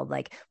as well.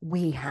 Like,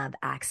 we have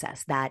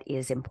access. That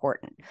is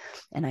important.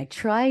 And I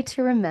try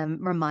to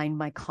remind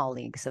my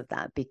colleagues of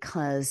that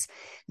because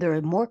there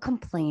are more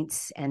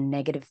complaints and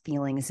negative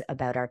feelings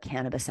about our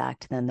Cannabis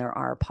Act than there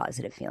are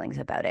positive feelings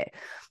about it.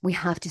 We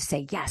have to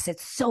say, yes,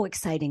 it's so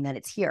exciting that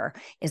it's here.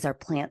 Is our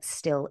plant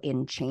still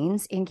in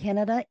chains in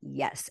Canada?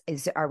 Yes.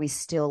 Are we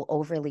still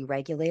overly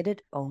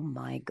regulated? Oh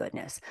my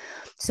goodness.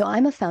 So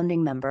I'm a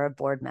founding member, a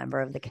board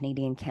member of the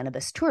Canadian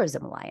Cannabis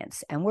Tourism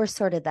Alliance, and we're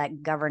sort of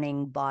that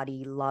governing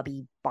body,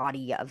 lobby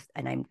body of,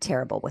 and I'm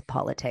terrible with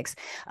politics,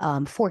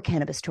 for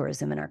cannabis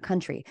tourism in our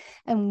country.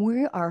 And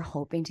we are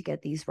hoping to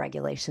get these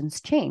regulations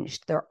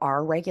changed. There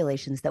are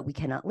regulations that we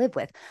cannot live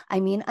with.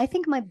 I mean, I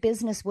think my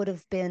business would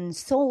have been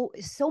so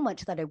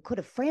much that I could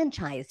have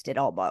franchised it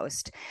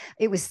almost.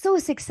 It was so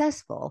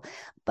successful,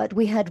 but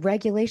we had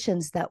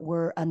regulations that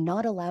were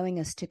not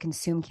allowing us to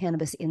consume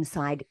cannabis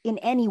inside in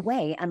any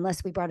way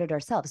unless we brought it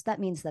ourselves.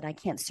 That means that I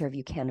can't serve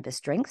you cannabis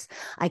drinks.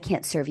 I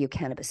can't serve you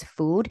cannabis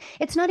food.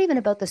 It's not even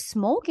about the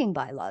smoking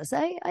bylaws.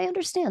 I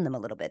understand them a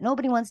little bit.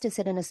 Nobody wants to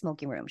sit in a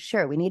smoking room.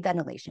 Sure, we need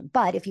ventilation.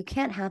 But if you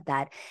can't have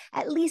that,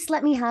 at least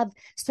let me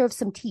serve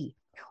some tea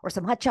or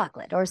some hot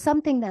chocolate or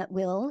something that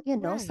will,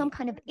 some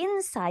kind of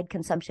inside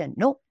consumption.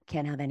 Nope.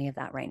 Can't have any of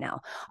that right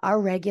now.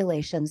 Our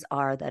regulations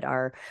are that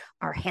our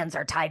hands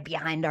are tied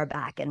behind our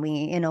back and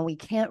we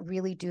can't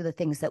really do the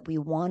things that we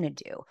want to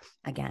do.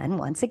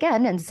 Once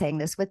again, and saying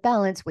this with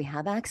balance, we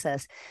have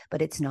access,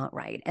 but it's not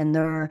right. And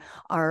there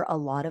are a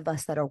lot of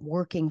us that are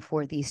working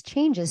for these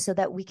changes so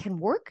that we can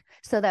work,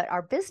 so that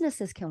our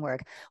businesses can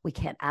work. We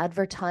can't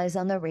advertise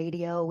on the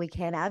radio. We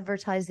can't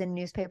advertise in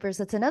newspapers.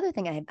 That's another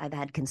thing. I've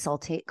had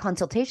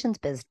consultations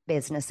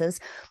businesses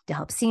to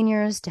help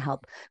seniors, to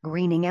help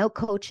greening out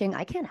coaching.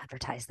 I can't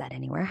advertise that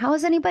anywhere. How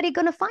is anybody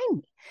going to find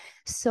me?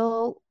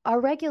 So our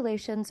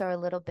regulations are a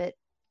little bit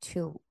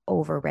too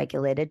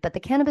overregulated. But the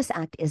Cannabis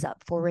Act is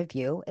up for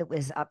review. It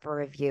was up for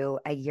review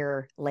a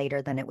year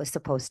later than it was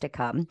supposed to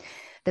come.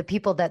 The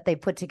people that they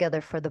put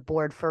together for the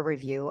board for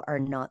review are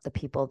not the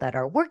people that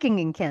are working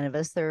in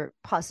cannabis. They're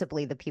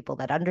possibly the people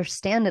that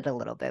understand it a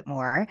little bit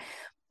more,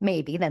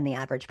 maybe, than the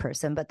average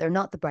person, but they're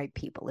not the right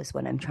people, is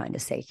what I'm trying to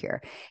say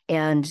here.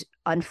 And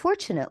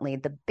unfortunately,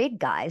 the big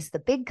guys, the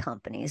big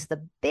companies,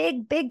 the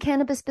big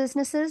cannabis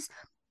businesses,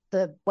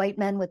 the white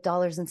men with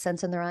dollars and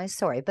cents in their eyes,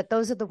 sorry, but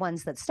those are the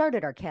ones that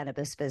started our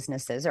cannabis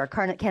businesses, our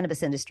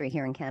cannabis industry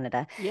here in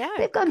Canada. Yeah,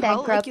 They've gone call it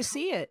bankrupt. like you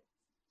see it.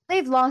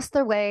 They've lost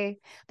their way.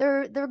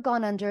 They're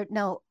gone under.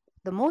 Now,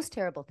 the most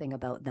terrible thing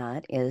about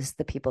that is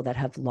the people that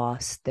have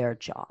lost their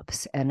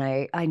jobs. And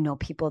I know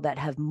people that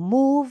have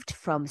moved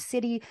from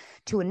city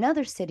to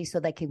another city so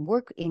they can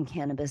work in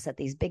cannabis at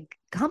these big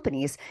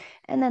companies,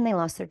 and then they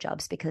lost their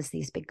jobs because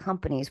these big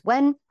companies,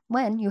 when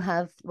you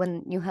have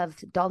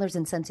dollars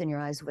and cents in your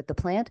eyes with the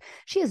plant,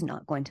 she is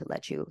not going to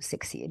let you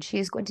succeed. She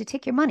is going to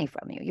take your money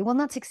from you. You will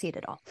not succeed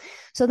at all.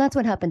 So that's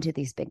what happened to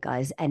these big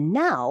guys. And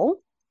now,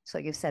 so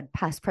you said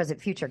past,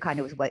 present, future kind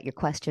of was what your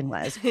question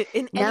was.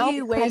 In Now,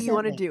 any way you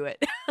want to do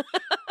it.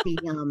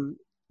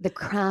 the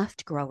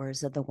craft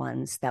growers are the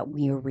ones that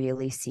we are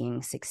really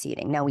seeing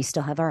succeeding. Now, we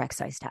still have our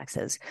excise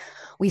taxes.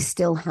 We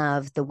still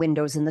have the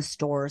windows in the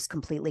stores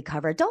completely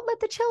covered. Don't let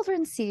the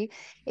children see.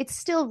 It's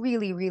still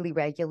really, really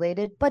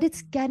regulated, but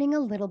it's getting a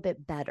little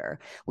bit better.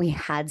 We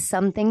had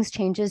some things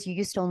changes. You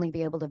used to only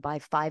be able to buy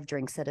 5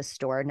 drinks at a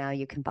store. Now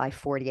you can buy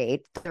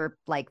 48. They're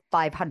like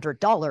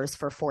 $500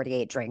 for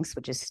 48 drinks,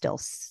 which is still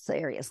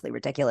seriously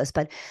ridiculous,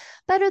 but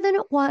better than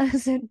it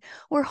was. And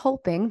we're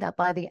hoping that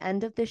by the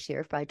end of this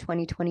year, by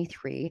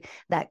 2023,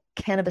 that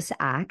Cannabis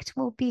Act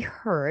will be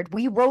heard.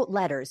 We wrote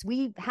letters,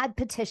 we had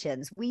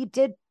petitions, we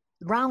did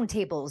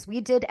roundtables,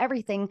 we did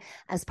everything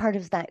as part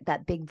of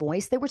that big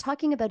voice. They were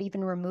talking about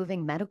even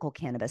removing medical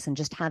cannabis and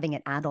just having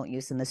it adult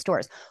use in the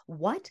stores.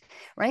 What?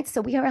 Right?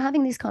 So we are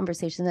having these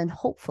conversations, and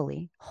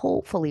hopefully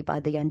by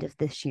the end of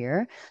this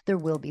year, there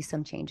will be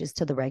some changes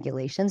to the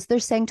regulations. They're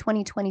saying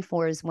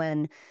 2024 is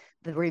when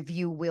the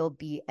review will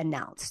be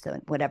announced,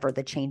 whatever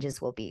the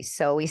changes will be.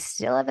 So we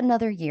still have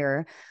another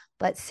year.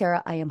 But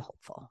Sarah, I am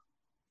hopeful.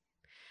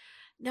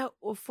 Now,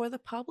 for the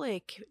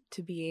public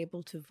to be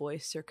able to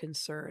voice their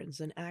concerns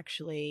and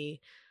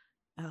actually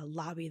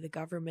lobby the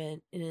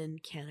government in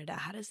Canada,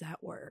 how does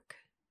that work?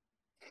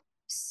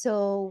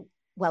 So,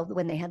 well,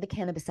 when they had the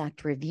Cannabis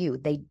Act review,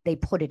 they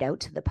put it out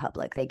to the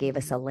public. They gave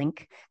us a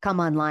link. Come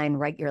online,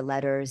 write your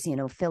letters,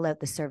 fill out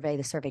the survey.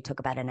 The survey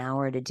took about an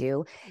hour to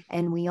do,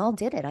 and we all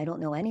did it. I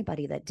don't know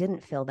anybody that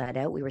didn't fill that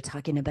out. We were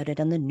talking about it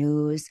on the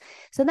news.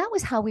 So that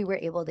was how we were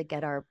able to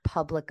get our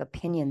public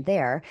opinion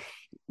there.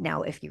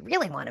 Now, if you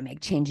really want to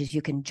make changes,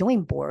 you can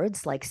join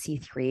boards like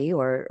C3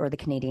 or the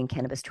Canadian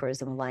Cannabis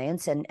Tourism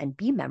Alliance and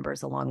be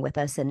members along with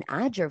us and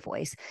add your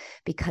voice,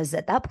 because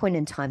at that point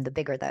in time,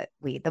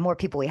 the more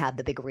people we have,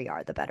 the bigger we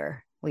are, the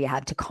better we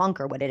have to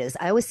conquer what it is.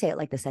 I always say it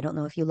like this. I don't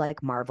know if you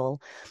like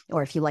Marvel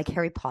or if you like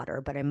Harry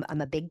Potter, but I'm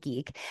a big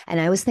geek. And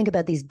I always think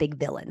about these big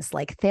villains.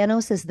 Like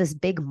Thanos is this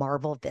big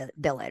Marvel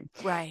villain.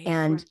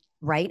 Right.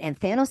 Right. And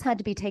Thanos had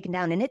to be taken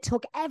down. And it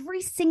took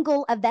every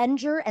single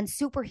Avenger and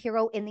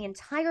superhero in the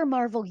entire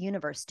Marvel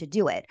universe to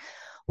do it.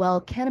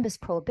 Well, cannabis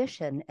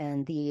prohibition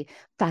and the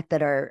fact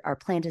that our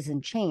plant is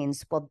in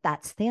chains, well,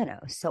 that's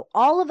Thanos. So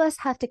all of us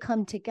have to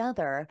come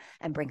together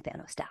and bring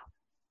Thanos down.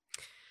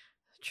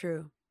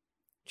 True.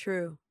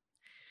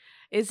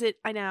 Is it,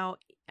 I know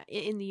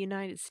in the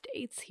United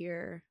States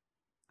here,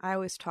 I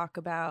always talk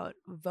about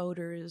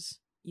voters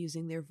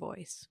using their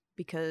voice,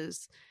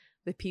 because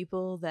the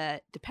people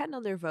that depend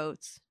on their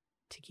votes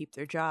to keep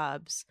their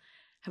jobs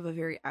have a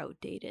very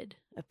outdated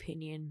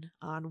opinion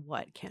on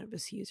what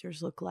cannabis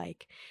users look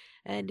like.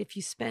 And if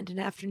you spent an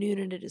afternoon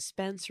in a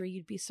dispensary,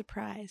 you'd be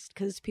surprised,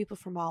 because it's people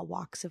from all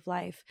walks of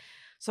life.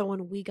 So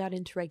when we got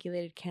into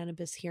regulated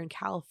cannabis here in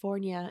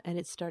California and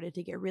it started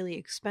to get really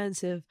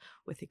expensive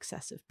with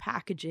excessive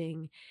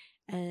packaging,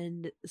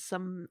 and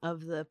some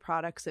of the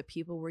products that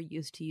people were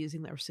used to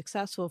using that were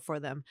successful for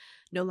them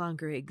no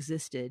longer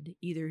existed,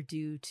 either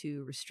due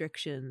to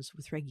restrictions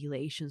with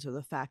regulations or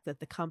the fact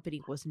that the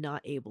company was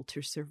not able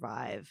to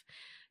survive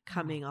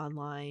coming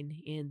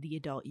online in the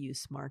adult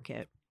use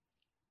market.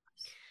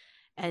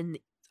 And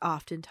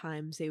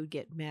oftentimes they would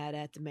get mad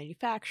at the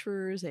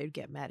manufacturers, they would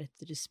get mad at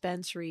the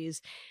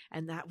dispensaries.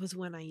 And that was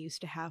when I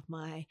used to have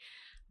my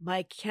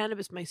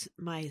cannabis,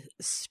 my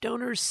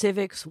Stoner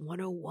Civics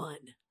 101.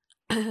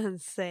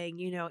 Saying,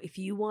 if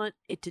you want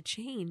it to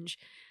change,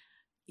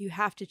 you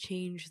have to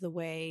change the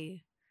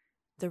way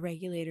the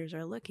regulators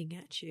are looking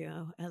at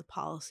you and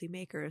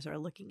policymakers are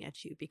looking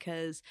at you,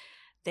 because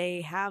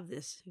they have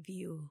this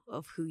view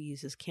of who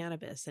uses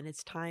cannabis. And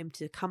it's time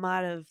to come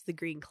out of the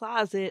green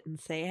closet and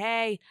say,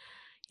 hey,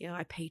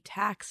 I pay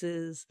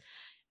taxes.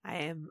 I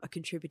am a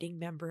contributing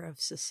member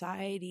of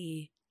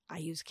society. I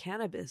use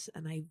cannabis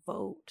and I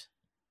vote.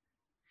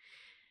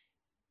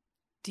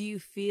 Do you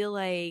feel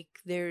like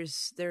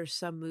there's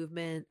some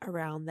movement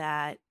around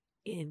that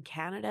in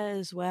Canada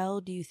as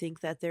well? Do you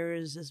think that there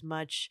is as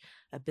much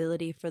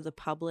ability for the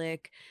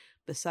public,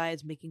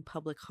 besides making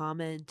public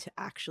comment, to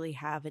actually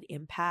have an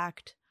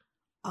impact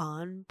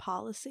on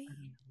policy?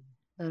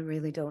 I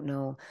really don't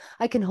know.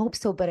 I can hope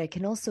so, but I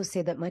can also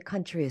say that my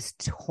country is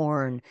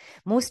torn.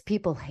 Most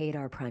people hate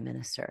our prime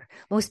minister.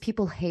 Most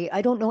people hate,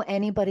 I don't know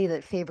anybody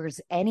that favors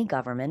any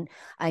government.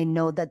 I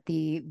know that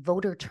the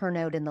voter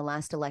turnout in the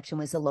last election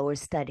was the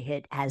lowest that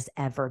it has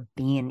ever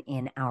been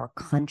in our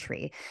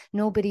country.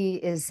 Nobody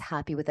is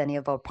happy with any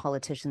of our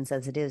politicians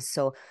as it is.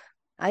 So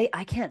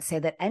I can't say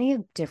that any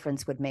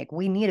difference would make.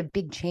 We need a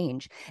big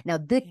change. Now,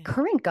 the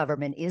current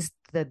government is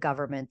the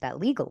government that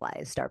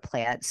legalized our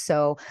plants.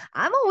 So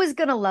I'm always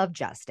going to love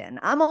Justin.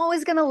 I'm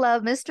always going to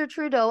love Mr.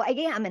 Trudeau. I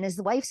am. And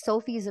his wife,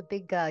 Sophie, is a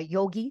big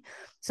yogi.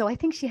 So I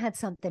think she had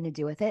something to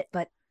do with it.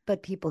 But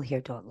people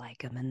here don't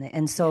like him.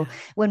 And so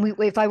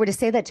if I were to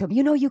say that to him,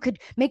 you could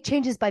make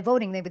changes by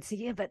voting, they would say,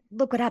 yeah, but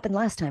look what happened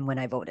last time when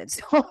I voted.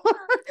 So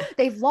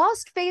they've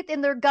lost faith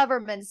in their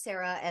government,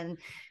 Sarah, and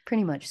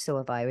pretty much so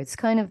have I. It's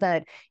kind of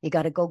that you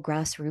got to go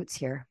grassroots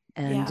here.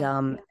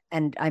 And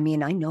I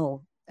mean, I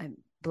know I'm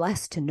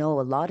blessed to know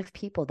a lot of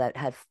people that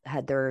have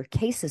had their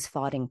cases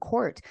fought in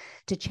court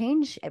to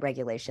change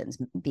regulations,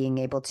 being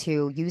able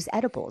to use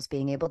edibles,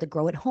 being able to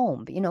grow at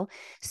home,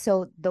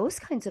 so those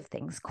kinds of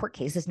things, court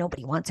cases,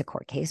 nobody wants a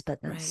court case, but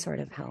that's sort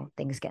of how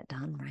things get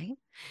done, right?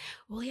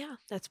 Well, yeah,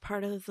 that's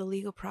part of the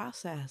legal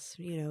process.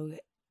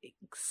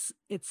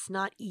 It's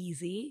not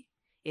easy.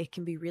 It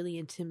can be really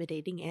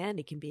intimidating, and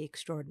it can be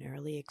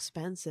extraordinarily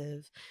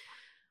expensive,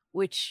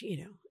 which,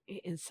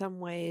 in some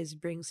ways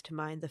brings to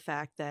mind the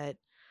fact that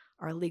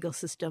our legal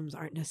systems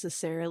aren't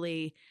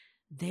necessarily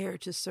there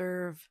to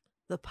serve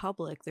the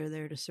public. They're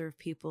there to serve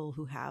people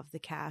who have the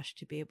cash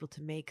to be able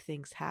to make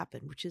things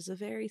happen, which is a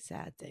very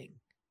sad thing.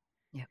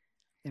 Yeah,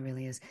 it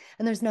really is.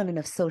 And there's not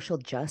enough social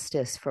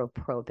justice for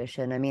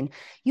prohibition. I mean,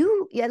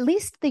 at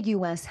least the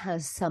US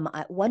has some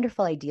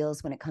wonderful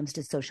ideals when it comes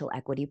to social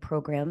equity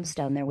programs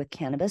down there with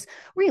cannabis.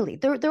 Really,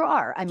 there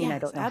are. I mean, yes, I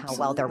don't know how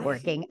well they're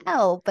working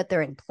out, but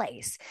they're in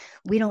place.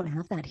 We don't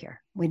have that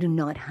here. We do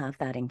not have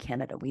that in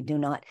Canada. We do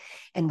not.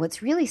 And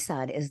what's really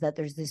sad is that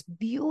there's this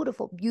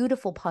beautiful,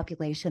 beautiful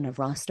population of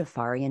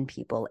Rastafarian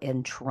people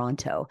in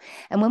Toronto.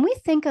 And when we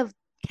think of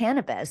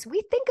cannabis,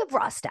 we think of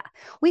Rasta.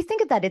 We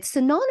think of that. It's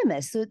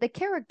synonymous. So the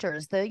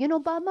characters,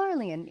 Bob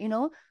Marley, and,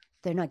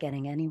 they're not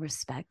getting any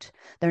respect.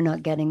 They're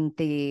not getting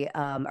the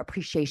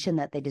appreciation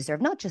that they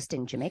deserve, not just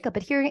in Jamaica,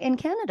 but here in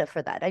Canada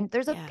for that. And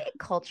there's a big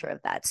culture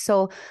of that.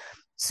 So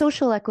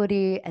social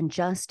equity and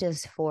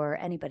justice for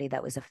anybody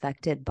that was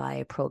affected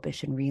by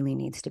prohibition really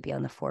needs to be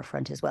on the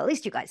forefront as well. At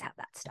least you guys have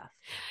that stuff.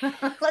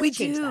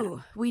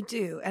 We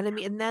do. And I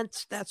mean, and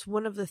that's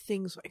one of the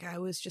things, like I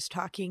was just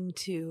talking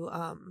to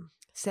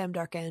Sam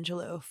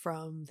Darkangelo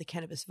from the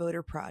Cannabis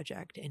Voter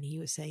Project, and he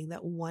was saying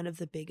that one of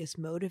the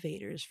biggest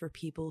motivators for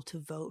people to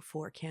vote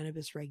for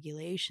cannabis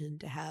regulation,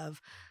 to have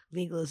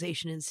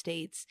legalization in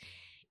states,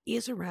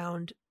 is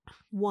around,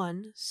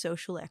 one,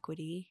 social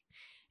equity,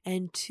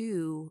 and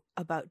two,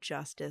 about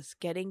justice,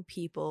 getting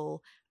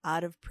people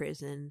out of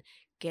prison,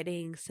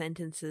 getting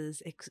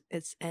sentences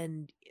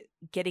and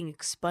getting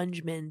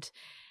expungement,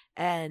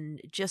 and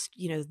just,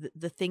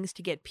 the things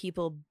to get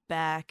people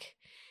back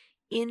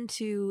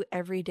into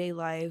everyday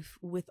life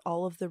with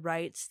all of the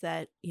rights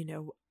that,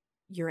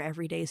 your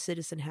everyday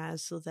citizen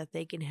has, so that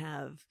they can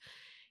have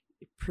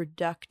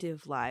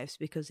productive lives,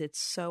 because it's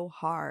so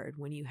hard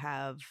when you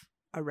have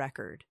a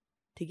record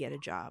to get a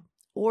job,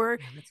 or,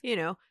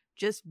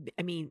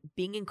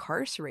 being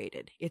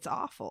incarcerated. It's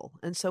awful.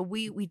 And so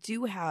we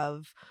do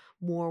have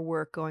more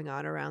work going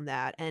on around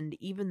that. And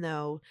even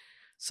though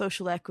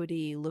social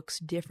equity looks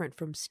different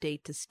from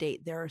state to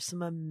state, there are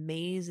some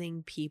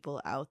amazing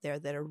people out there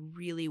that are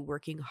really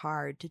working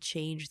hard to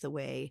change the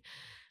way,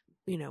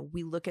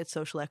 we look at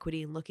social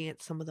equity, and looking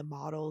at some of the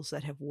models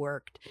that have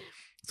worked.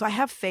 So I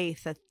have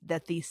faith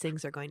that these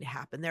things are going to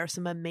happen. There are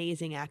some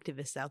amazing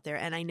activists out there,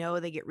 and I know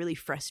they get really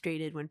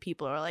frustrated when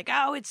people are like,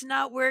 oh, it's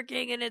not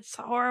working and it's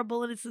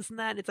horrible and it's this and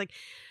that. It's like,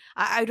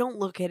 I don't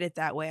look at it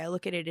that way. I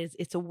look at it as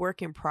it's a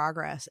work in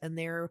progress, and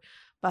they're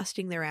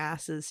busting their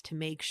asses to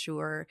make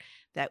sure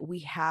that we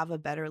have a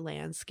better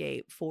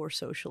landscape for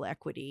social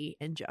equity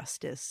and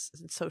justice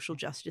and social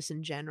justice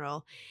in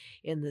general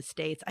in the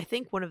States. I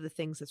think one of the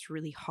things that's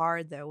really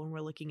hard, though, when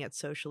we're looking at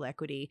social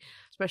equity,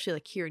 especially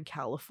like here in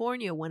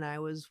California, when I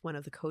was one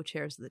of the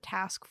co-chairs of the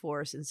task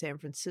force in San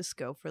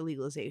Francisco for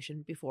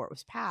legalization before it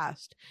was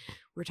passed,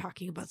 we're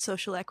talking about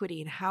social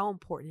equity and how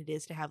important it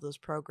is to have those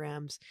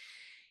programs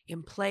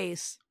in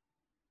place.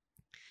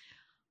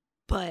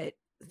 But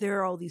there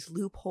are all these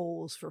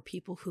loopholes for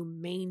people who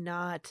may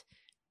not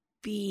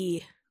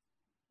be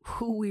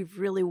who we've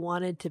really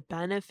wanted to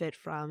benefit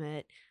from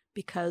it,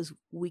 because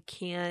we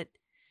can't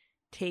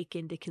take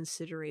into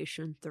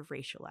consideration the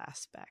racial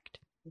aspect.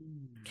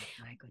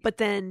 But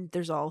then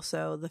there's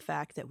also the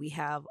fact that we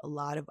have a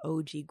lot of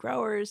OG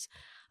growers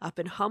up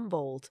in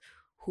Humboldt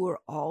who are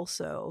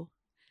also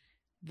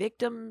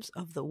victims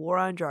of the war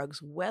on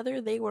drugs,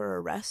 whether they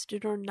were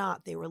arrested or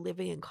not, they were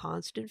living in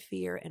constant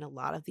fear. And a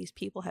lot of these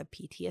people have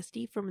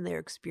PTSD from their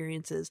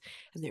experiences,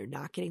 and they're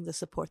not getting the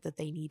support that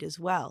they need as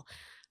well.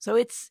 So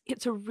it's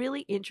a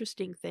really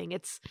interesting thing.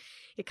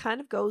 It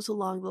kind of goes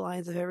along the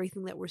lines of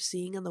everything that we're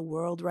seeing in the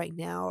world right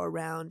now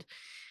around,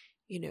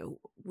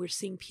 we're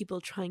seeing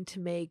people trying to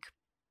make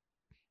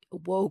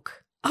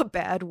woke a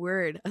bad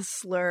word, a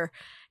slur,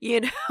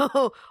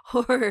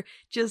 or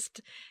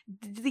just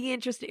the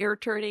interest in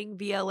turning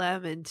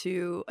BLM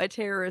into a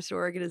terrorist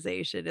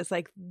organization. It's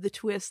like the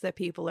twist that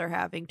people are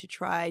having to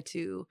try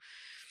to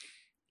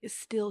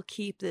still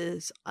keep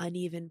this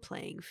uneven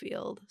playing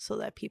field so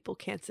that people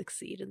can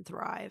succeed and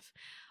thrive.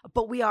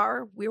 But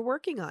we're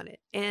working on it,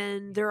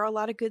 and there are a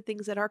lot of good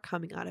things that are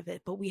coming out of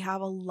it, but we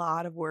have a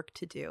lot of work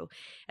to do.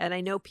 And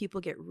I know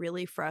people get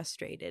really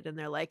frustrated, and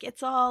they're like,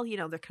 it's all,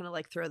 they're kind of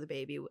like throw the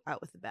baby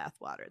out with the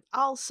bathwater. It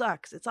all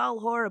sucks. It's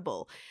all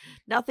horrible.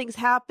 Nothing's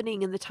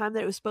happening in the time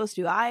that it was supposed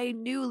to. I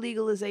knew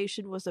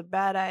legalization was a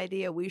bad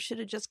idea. We should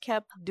have just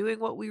kept doing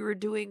what we were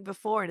doing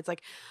before. And it's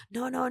like,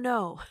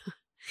 no.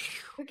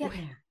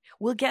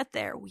 We'll get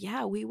there.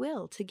 Yeah, we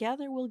will.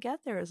 Together, we'll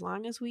get there as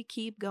long as we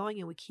keep going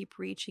and we keep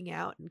reaching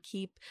out and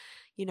keep,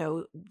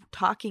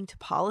 talking to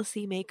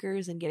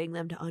policymakers and getting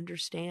them to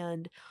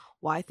understand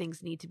why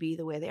things need to be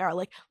the way they are.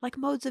 Like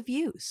modes of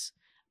use.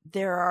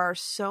 There are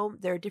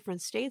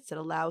different states that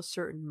allow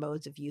certain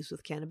modes of use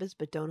with cannabis,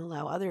 but don't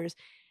allow others,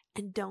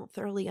 and don't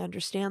thoroughly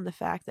understand the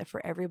fact that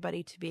for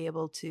everybody to be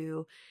able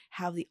to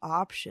have the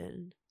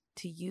option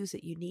to use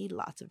it, you need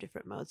lots of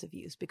different modes of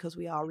use because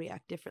we all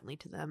react differently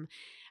to them.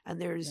 And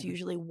there's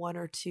usually one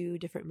or two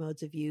different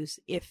modes of use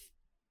if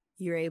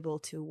you're able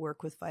to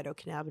work with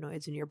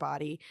phytocannabinoids in your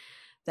body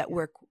that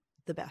work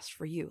the best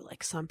for you.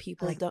 Like some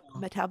people don't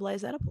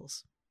metabolize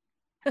edibles.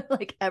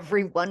 Like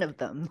every one of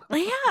them.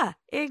 Yeah,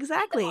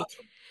 exactly.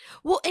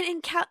 Well,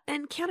 and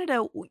in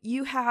Canada,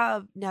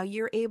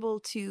 you're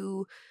able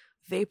to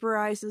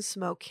vaporize and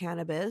smoke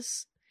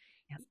cannabis.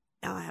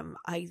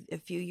 A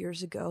few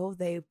years ago,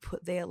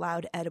 they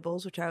allowed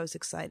edibles, which I was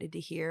excited to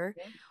hear.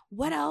 Yeah.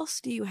 What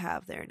else do you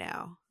have there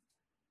now?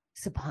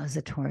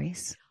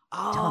 Suppositories.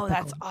 Oh, topical.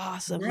 That's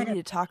awesome. We need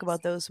to talk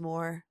about those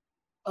more.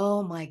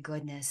 Oh my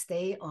goodness.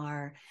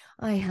 I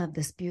have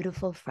this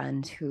beautiful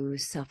friend who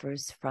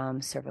suffers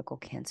from cervical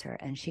cancer,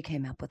 and she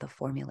came up with a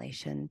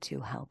formulation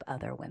to help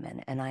other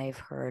women. And I've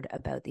heard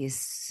about these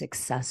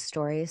success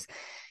stories,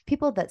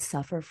 people that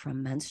suffer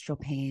from menstrual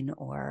pain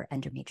or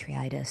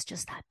endometritis,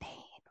 just that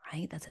pain.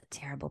 Right? That's a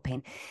terrible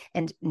pain.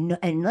 And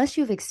unless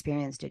you've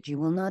experienced it, you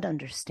will not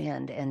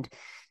understand. And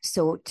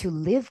so to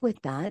live with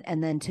that,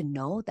 and then to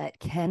know that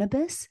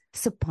cannabis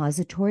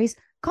suppositories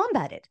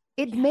combat it.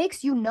 It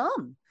makes you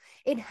numb.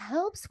 It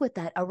helps with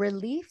that, a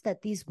relief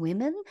that these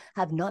women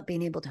have not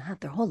been able to have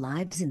their whole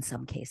lives in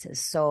some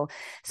cases. So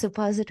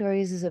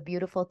suppositories is a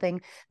beautiful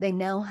thing. They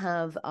now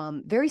have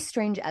very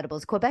strange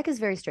edibles. Quebec is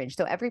very strange.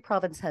 So every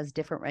province has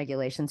different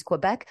regulations.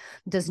 Quebec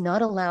does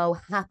not allow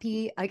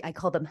I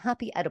call them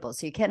happy edibles.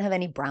 So you can't have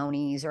any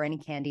brownies or any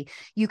candy.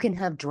 You can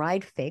have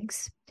dried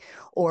figs,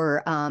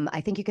 or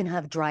I think you can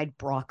have dried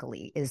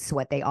broccoli is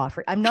what they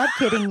offer. I'm not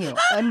kidding you.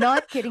 Why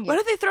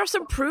don't they throw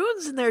some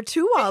prunes in there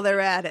too while they're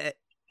at it?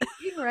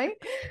 Right.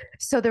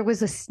 So there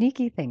was a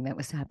sneaky thing that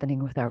was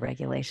happening with our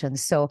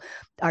regulations. So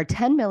our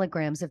 10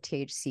 milligrams of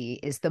THC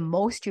is the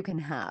most you can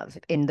have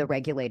in the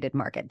regulated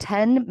market,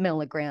 10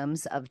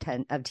 milligrams of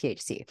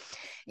THC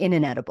in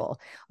an edible.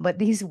 But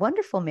these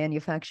wonderful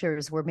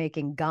manufacturers were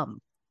making gum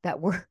that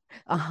were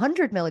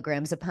 100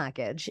 milligrams a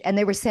package. And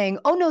they were saying,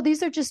 oh, no,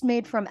 these are just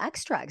made from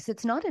extracts.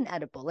 It's not an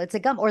edible. It's a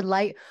gum, or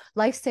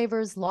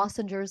lifesavers,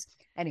 lozenges.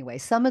 Anyway,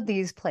 some of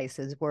these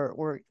places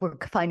were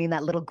finding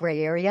that little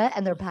gray area,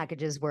 and their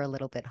packages were a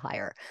little bit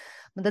higher.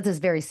 But that's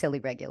a very silly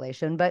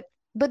regulation. But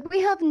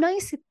we have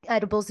nice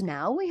edibles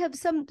now. We have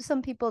some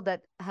people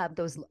that have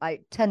those.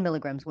 10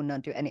 milligrams would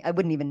not do any. I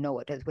wouldn't even know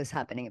what was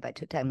happening if I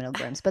took 10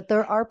 milligrams. But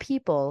there are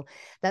people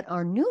that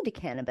are new to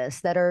cannabis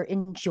that are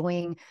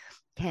enjoying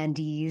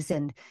candies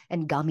and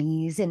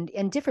gummies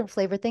and different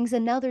flavor things.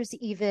 And now there's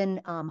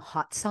even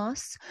hot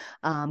sauce,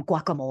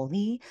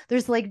 guacamole.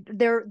 There's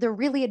they're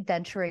really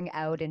adventuring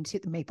out into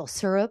the maple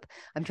syrup.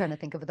 I'm trying to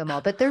think of them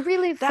all, but they're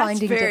really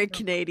finding. That's very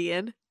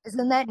Canadian.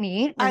 Isn't that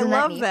neat? I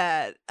love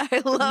that.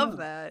 I love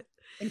that.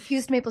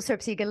 Infused maple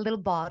syrup. So you get a little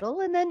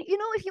bottle, and then,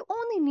 if you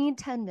only need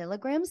 10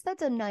 milligrams,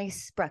 that's a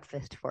nice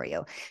breakfast for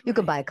you. You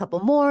can buy a couple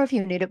more if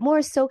you need it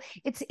more. So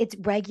it's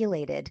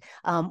regulated.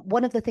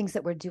 One of the things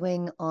that we're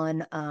doing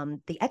on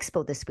the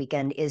expo this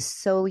weekend is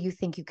So You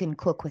Think You Can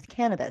Cook with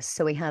Cannabis.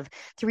 So we have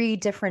 3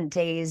 different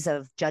days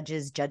of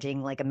judges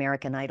judging, like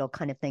American Idol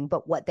kind of thing.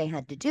 But what they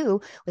had to do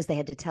was they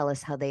had to tell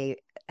us how they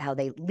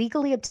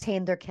legally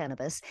obtained their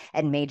cannabis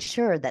and made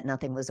sure that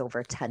nothing was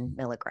over 10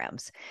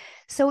 milligrams.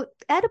 So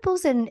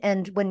edibles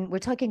and when we're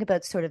talking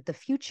about sort of the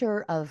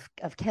future of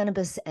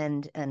cannabis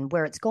and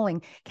where it's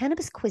going,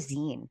 cannabis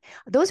cuisine,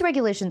 those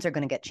regulations are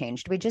going to get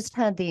changed. We just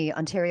had the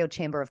Ontario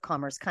Chamber of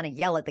Commerce kind of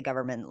yell at the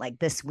government like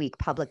this week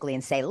publicly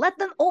and say, let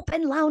them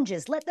open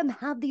lounges, let them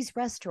have these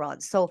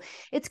restaurants. So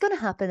it's going to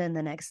happen in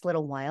the next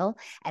little while.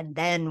 And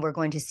then we're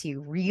going to see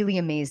really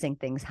amazing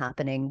things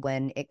happening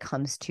when it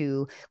comes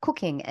to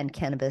cooking and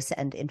cannabis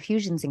and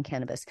infusions in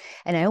cannabis.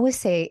 And I always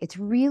say it's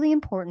really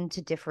important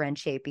to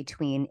differentiate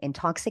between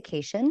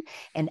intoxication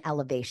and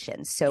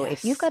elevation. So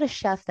if you've got a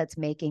chef that's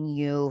making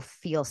you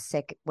feel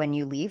sick when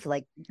you leave,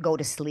 like go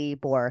to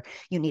sleep or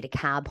you need a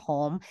cab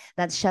home,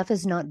 that chef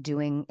is not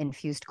doing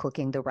infused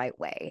cooking the right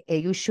way.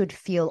 You should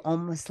feel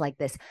almost like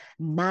this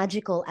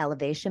magical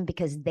elevation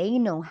because they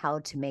know how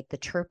to make the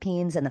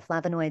terpenes and the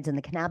flavonoids and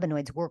the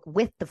cannabinoids work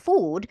with the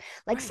food,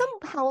 like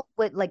somehow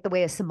with like the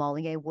way a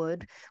sommelier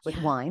would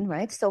with wine,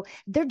 right? So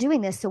they're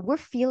doing this. So we're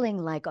feeling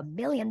like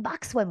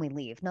 $1,000,000 when we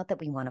leave. Not that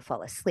we want to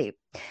fall asleep.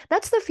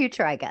 That's the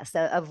future, I guess,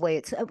 of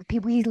ways.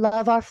 We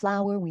love our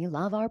flower, we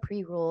love our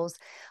pre-rolls,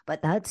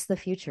 but that's the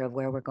future of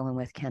where we're going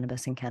with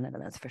cannabis in Canada.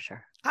 That's for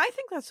sure. I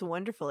think that's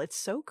wonderful. It's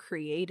so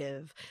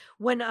creative.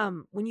 When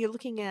you're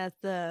looking at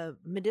the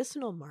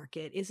medicinal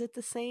market, is it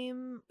the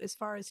same as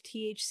far as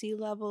THC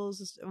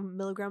levels,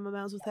 milligram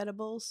amounts with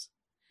edibles?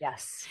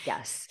 Yes.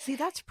 See,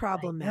 that's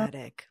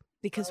problematic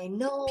because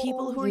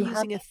people who are you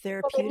using it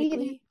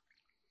therapeutically.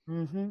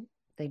 Mm-hmm.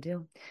 They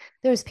do.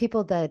 There's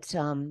people that,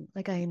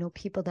 like I know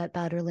people that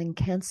battling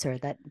cancer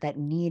that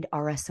need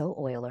RSO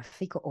oil or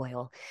fecal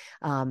oil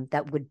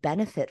that would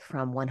benefit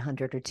from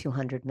 100 or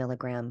 200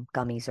 milligram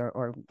gummies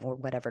or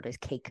whatever it is,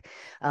 cake.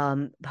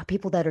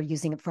 People that are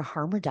using it for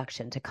harm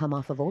reduction to come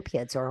off of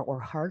opiates or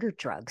harder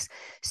drugs.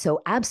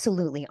 So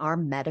absolutely, our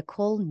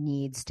medical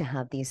needs to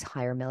have these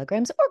higher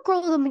milligrams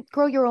or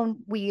grow your own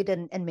weed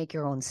and make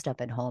your own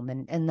stuff at home.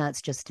 And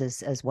that's just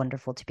as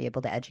wonderful to be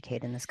able to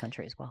educate in this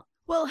country as well.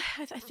 Well,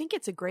 I think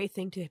it's a great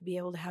thing to be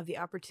able to have the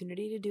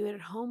opportunity to do it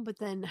at home, but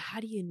then how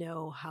do you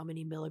know how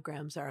many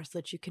milligrams are so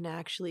that you can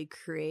actually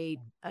create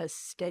a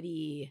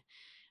steady,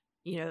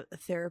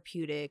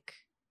 therapeutic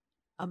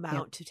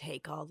amount to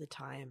take all the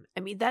time?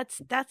 I mean, that's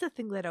the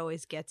thing that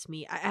always gets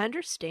me. I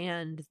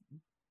understand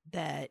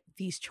that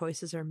these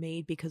choices are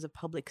made because of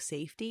public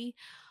safety,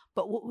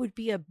 but what would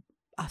be a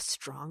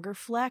stronger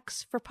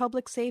flex for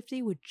public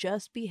safety would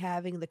just be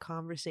having the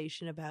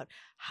conversation about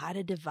how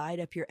to divide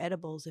up your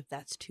edibles if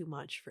that's too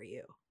much for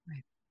you.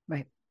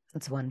 Right.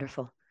 That's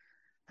wonderful.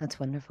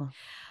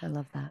 I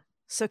love that.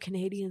 So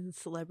Canadian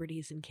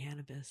celebrities in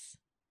cannabis,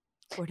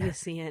 what are you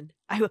seeing?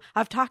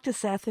 I've talked to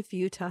Seth a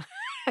few times.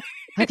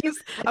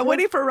 I'm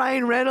waiting for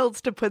Ryan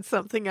Reynolds to put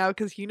something out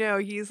because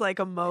he's like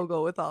a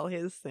mogul with all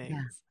his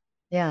things.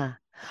 Yeah.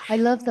 I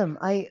love them.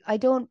 I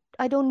don't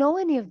know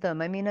any of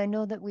them. I mean, I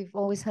know that we've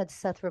always had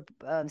Seth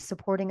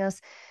supporting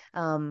us.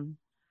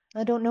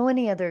 I don't know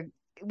any other.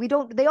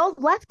 They all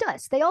left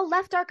us. They all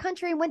left our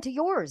country and went to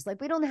yours.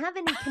 Like we don't have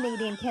any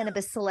Canadian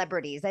cannabis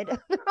celebrities. They're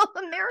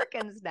all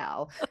Americans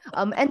now.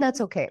 And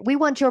that's okay. We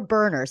want your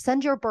burner.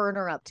 Send your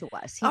burner up to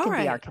us. He can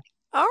be our Canadian.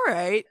 All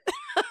right.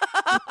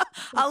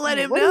 I'll let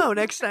him know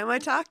next time I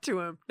talk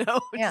to him. No,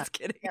 just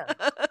kidding. Yeah.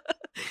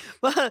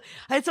 Well,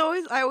 I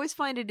always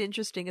find it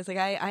interesting. It's like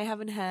I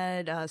haven't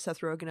had Seth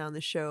Rogen on the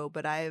show,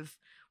 but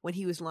when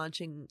he was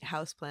launching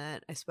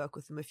Houseplant, I spoke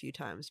with him a few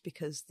times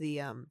because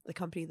the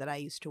company that I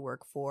used to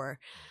work for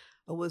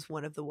was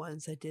one of the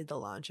ones that did the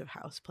launch of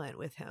Houseplant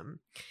with him.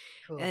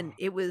 Cool. And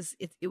it was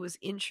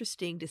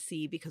interesting to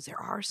see because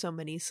there are so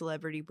many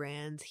celebrity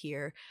brands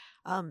here.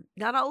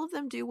 Not all of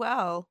them do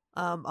well.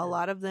 A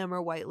lot of them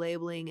are white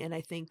labeling, and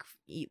I think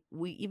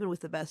even with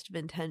the best of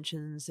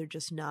intentions,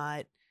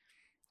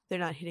 they're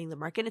not hitting the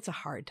mark, and it's a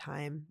hard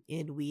time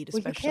in weed,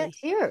 especially. Well, you can't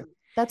hear.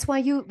 That's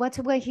why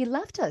he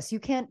left us.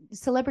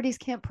 Celebrities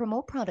can't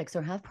promote products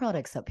or have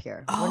products up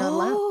here. We're not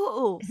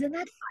allowed. Isn't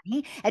that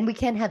funny? And we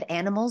can't have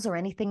animals or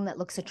anything that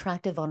looks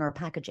attractive on our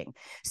packaging.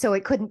 So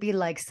it couldn't be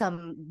like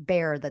some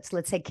bear that's,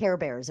 let's say, Care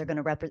Bears are going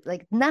to represent,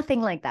 like nothing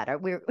like that.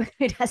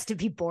 It has to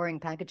be boring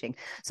packaging.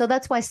 So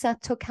that's why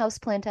Seth took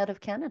Houseplant out of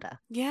Canada.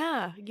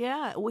 Yeah.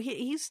 Well,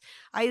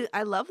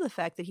 I love the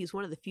fact that he's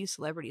one of the few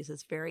celebrities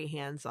that's very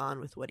hands-on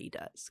with what he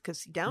does,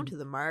 because down to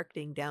the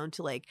marketing, down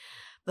to like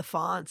the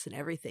fonts and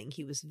everything,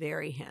 he was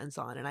very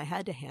hands-on, and I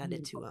had to hand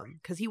it to him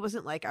because he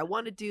wasn't like, I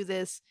want to do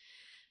this,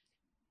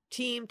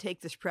 team,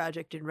 take this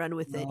project and run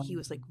with it. He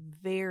was like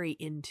very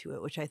into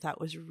it, which I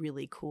thought was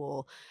really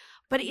cool.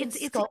 But he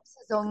sculpts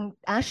his own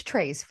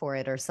ashtrays for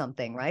it or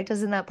something, right?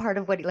 Isn't that part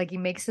of what he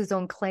makes his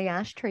own clay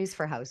ashtrays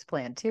for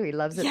Houseplant too? He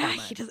loves it that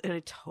much. He does, and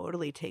it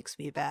totally takes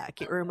me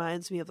back. It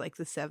reminds me of like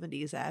the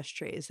 70s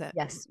ashtrays that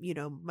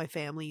my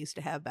family used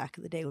to have back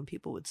in the day when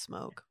people would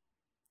smoke.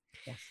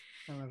 Yes.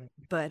 I love it.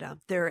 But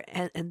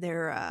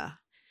they're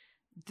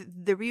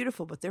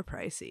beautiful, but they're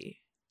pricey.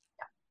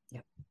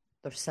 Yep.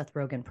 They're Seth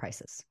Rogen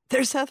prices. They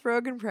are.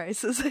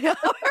 They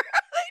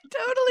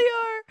totally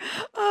are.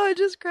 Oh, it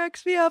just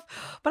cracks me up.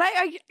 But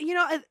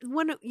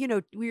when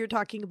we were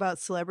talking about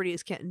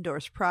celebrities can't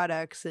endorse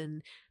products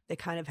and that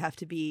kind of have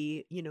to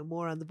be,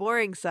 more on the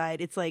boring side.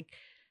 It's like,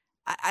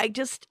 I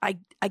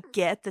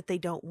get that they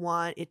don't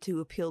want it to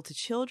appeal to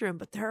children,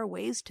 but there are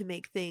ways to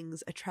make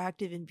things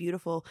attractive and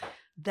beautiful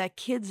that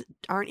kids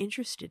aren't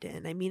interested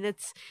in. I mean,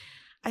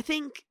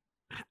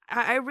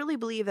 I really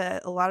believe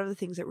that a lot of the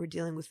things that we're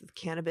dealing with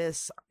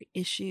cannabis are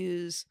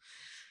issues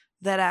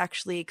that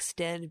actually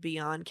extend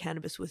beyond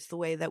cannabis, with the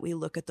way that we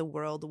look at the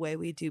world, the way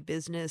we do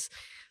business,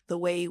 the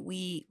way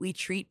we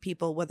treat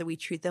people, whether we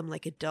treat them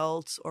like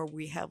adults or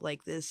we have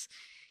like this,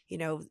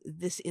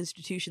 this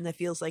institution that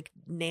feels like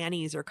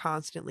nannies are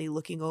constantly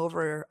looking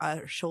over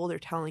our shoulder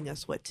telling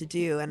us what to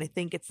do. And I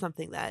think it's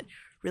something that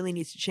really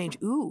needs to change.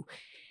 Ooh.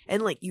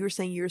 And like you were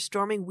saying, you're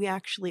storming. We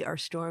actually are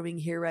storming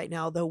here right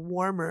now. The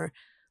warmer,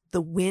 the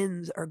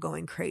winds are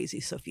going crazy.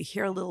 So if you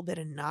hear a little bit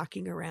of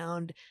knocking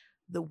around,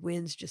 the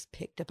winds just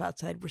picked up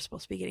outside. We're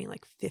supposed to be getting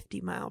like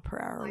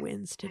 50-mile-per-hour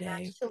winds today.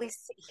 I'm actually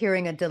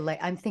hearing a delay.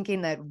 I'm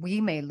thinking that we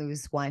may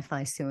lose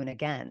Wi-Fi soon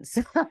again.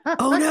 So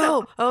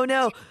Oh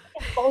no.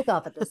 Both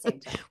off at the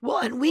same time. Well,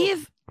 and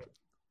we've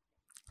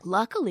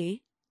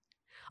luckily,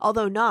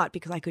 although not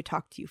because I could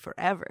talk to you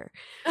forever,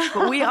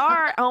 but we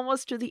are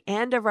almost to the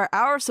end of our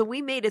hour. So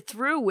we made it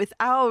through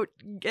without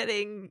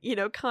getting,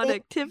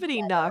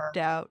 connectivity knocked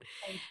out.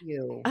 Thank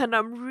you. And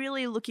I'm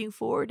really looking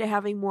forward to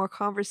having more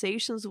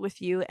conversations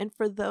with you. And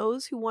for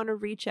those who want to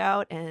reach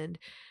out and,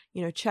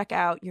 check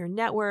out your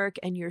network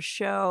and your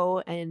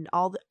show and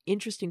all the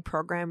interesting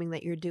programming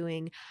that you're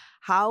doing,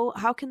 how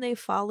can they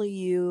follow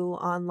you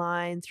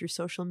online through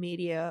social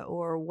media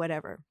or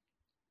whatever?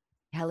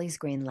 Kelly's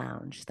Green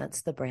Lounge,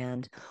 that's the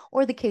brand,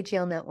 or the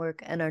KGL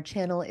Network, and our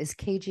channel is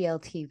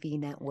KGL TV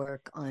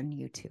Network on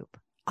YouTube.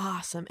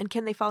 Awesome. And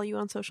can they follow you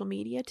on social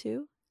media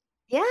too?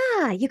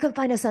 Yeah, you can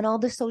find us on all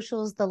the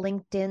socials, the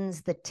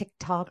LinkedIns, the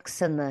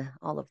TikToks, and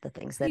all of the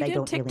things that I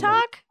don't TikTok? really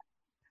know.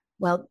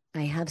 Well,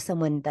 I have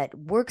someone that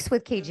works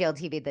with KGL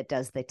TV that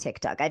does the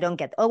TikTok. I don't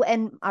get. Oh,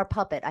 and our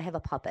puppet. I have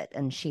a puppet,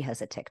 and she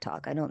has a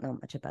TikTok. I don't know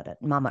much about it.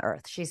 Mama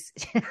Earth. She's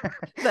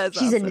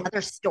awesome. Another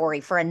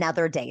story for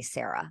another day,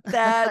 Sara.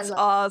 That's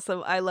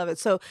awesome. I love it.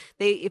 So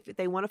if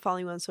they want to follow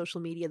you on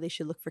social media, they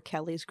should look for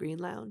Kelly's Green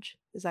Lounge.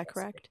 Is that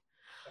correct?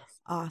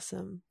 Yes.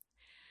 Awesome.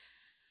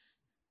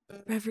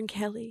 Reverend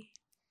Kelly,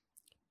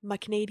 my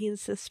Canadian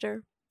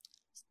sister,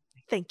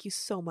 thank you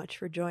so much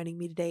for joining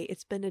me today.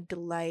 It's been a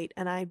delight,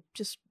 and I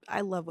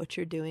love what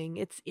you're doing.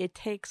 It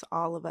takes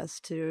all of us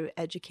to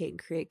educate and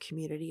create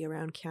community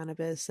around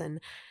cannabis, and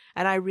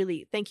I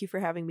really thank you for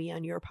having me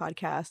on your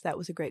podcast. That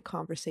was a great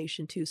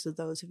conversation too. So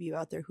those of you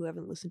out there who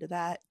haven't listened to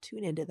that,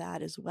 tune into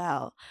that as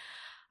well.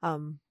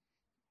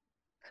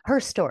 Her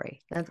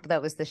Story.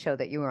 That was the show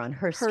that you were on.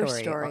 Her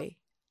Story.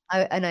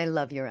 I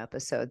love your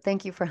episode.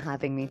 Thank you for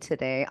having me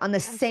today on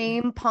the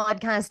same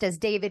podcast as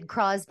David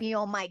Crosby.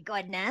 Oh my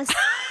goodness.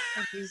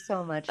 Thank you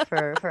so much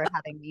for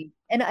having me.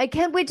 And I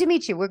can't wait to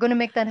meet you. We're going to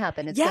make that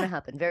happen. It's going to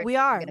happen. We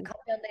are. You're going to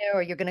come down there,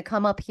 or you're going to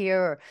come up here,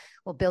 or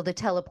we'll build a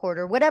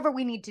teleporter, whatever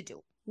we need to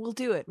do. We'll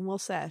do it, and we'll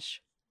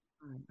sesh.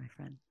 All right, my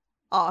friend.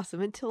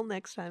 Awesome. Until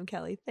next time,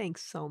 Kelly,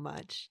 thanks so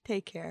much.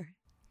 Take care.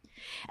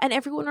 And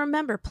everyone,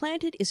 remember,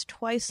 Planted is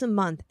twice a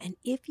month. And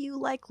if you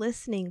like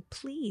listening,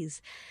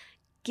 please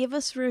give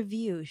us a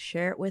review,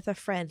 share it with a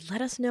friend.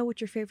 Let us know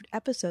what your favorite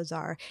episodes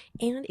are.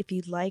 And if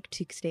you'd like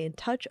to stay in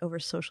touch over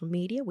social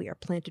media, we are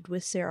Planted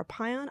with Sara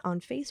Pion on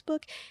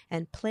Facebook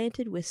and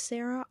Planted with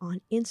Sara on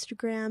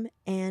Instagram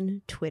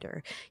and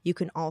Twitter. You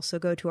can also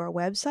go to our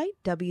website,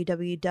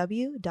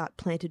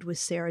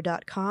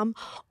 www.plantedwithsara.com,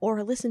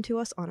 or listen to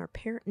us on our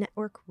parent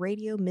network,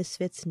 Radio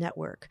Misfits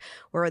Network,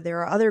 where there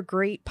are other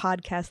great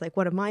podcasts, like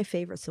one of my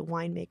favorites, the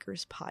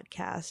Winemakers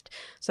Podcast.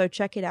 So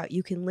check it out.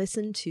 You can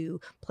listen to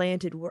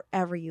Planted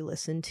wherever you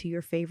listen to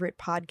your favorite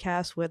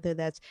podcasts, whether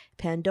that's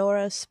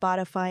Pandora,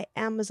 Spotify,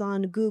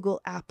 Amazon, Google,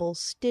 Apple,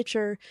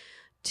 Stitcher,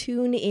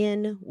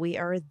 TuneIn. We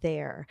are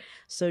there.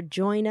 So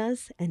join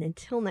us. And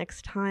until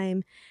next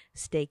time,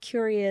 stay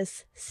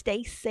curious,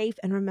 stay safe,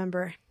 and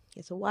remember,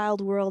 it's a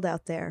wild world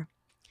out there.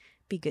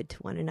 Be good to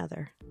one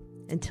another.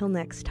 Until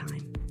next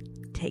time,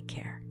 take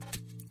care.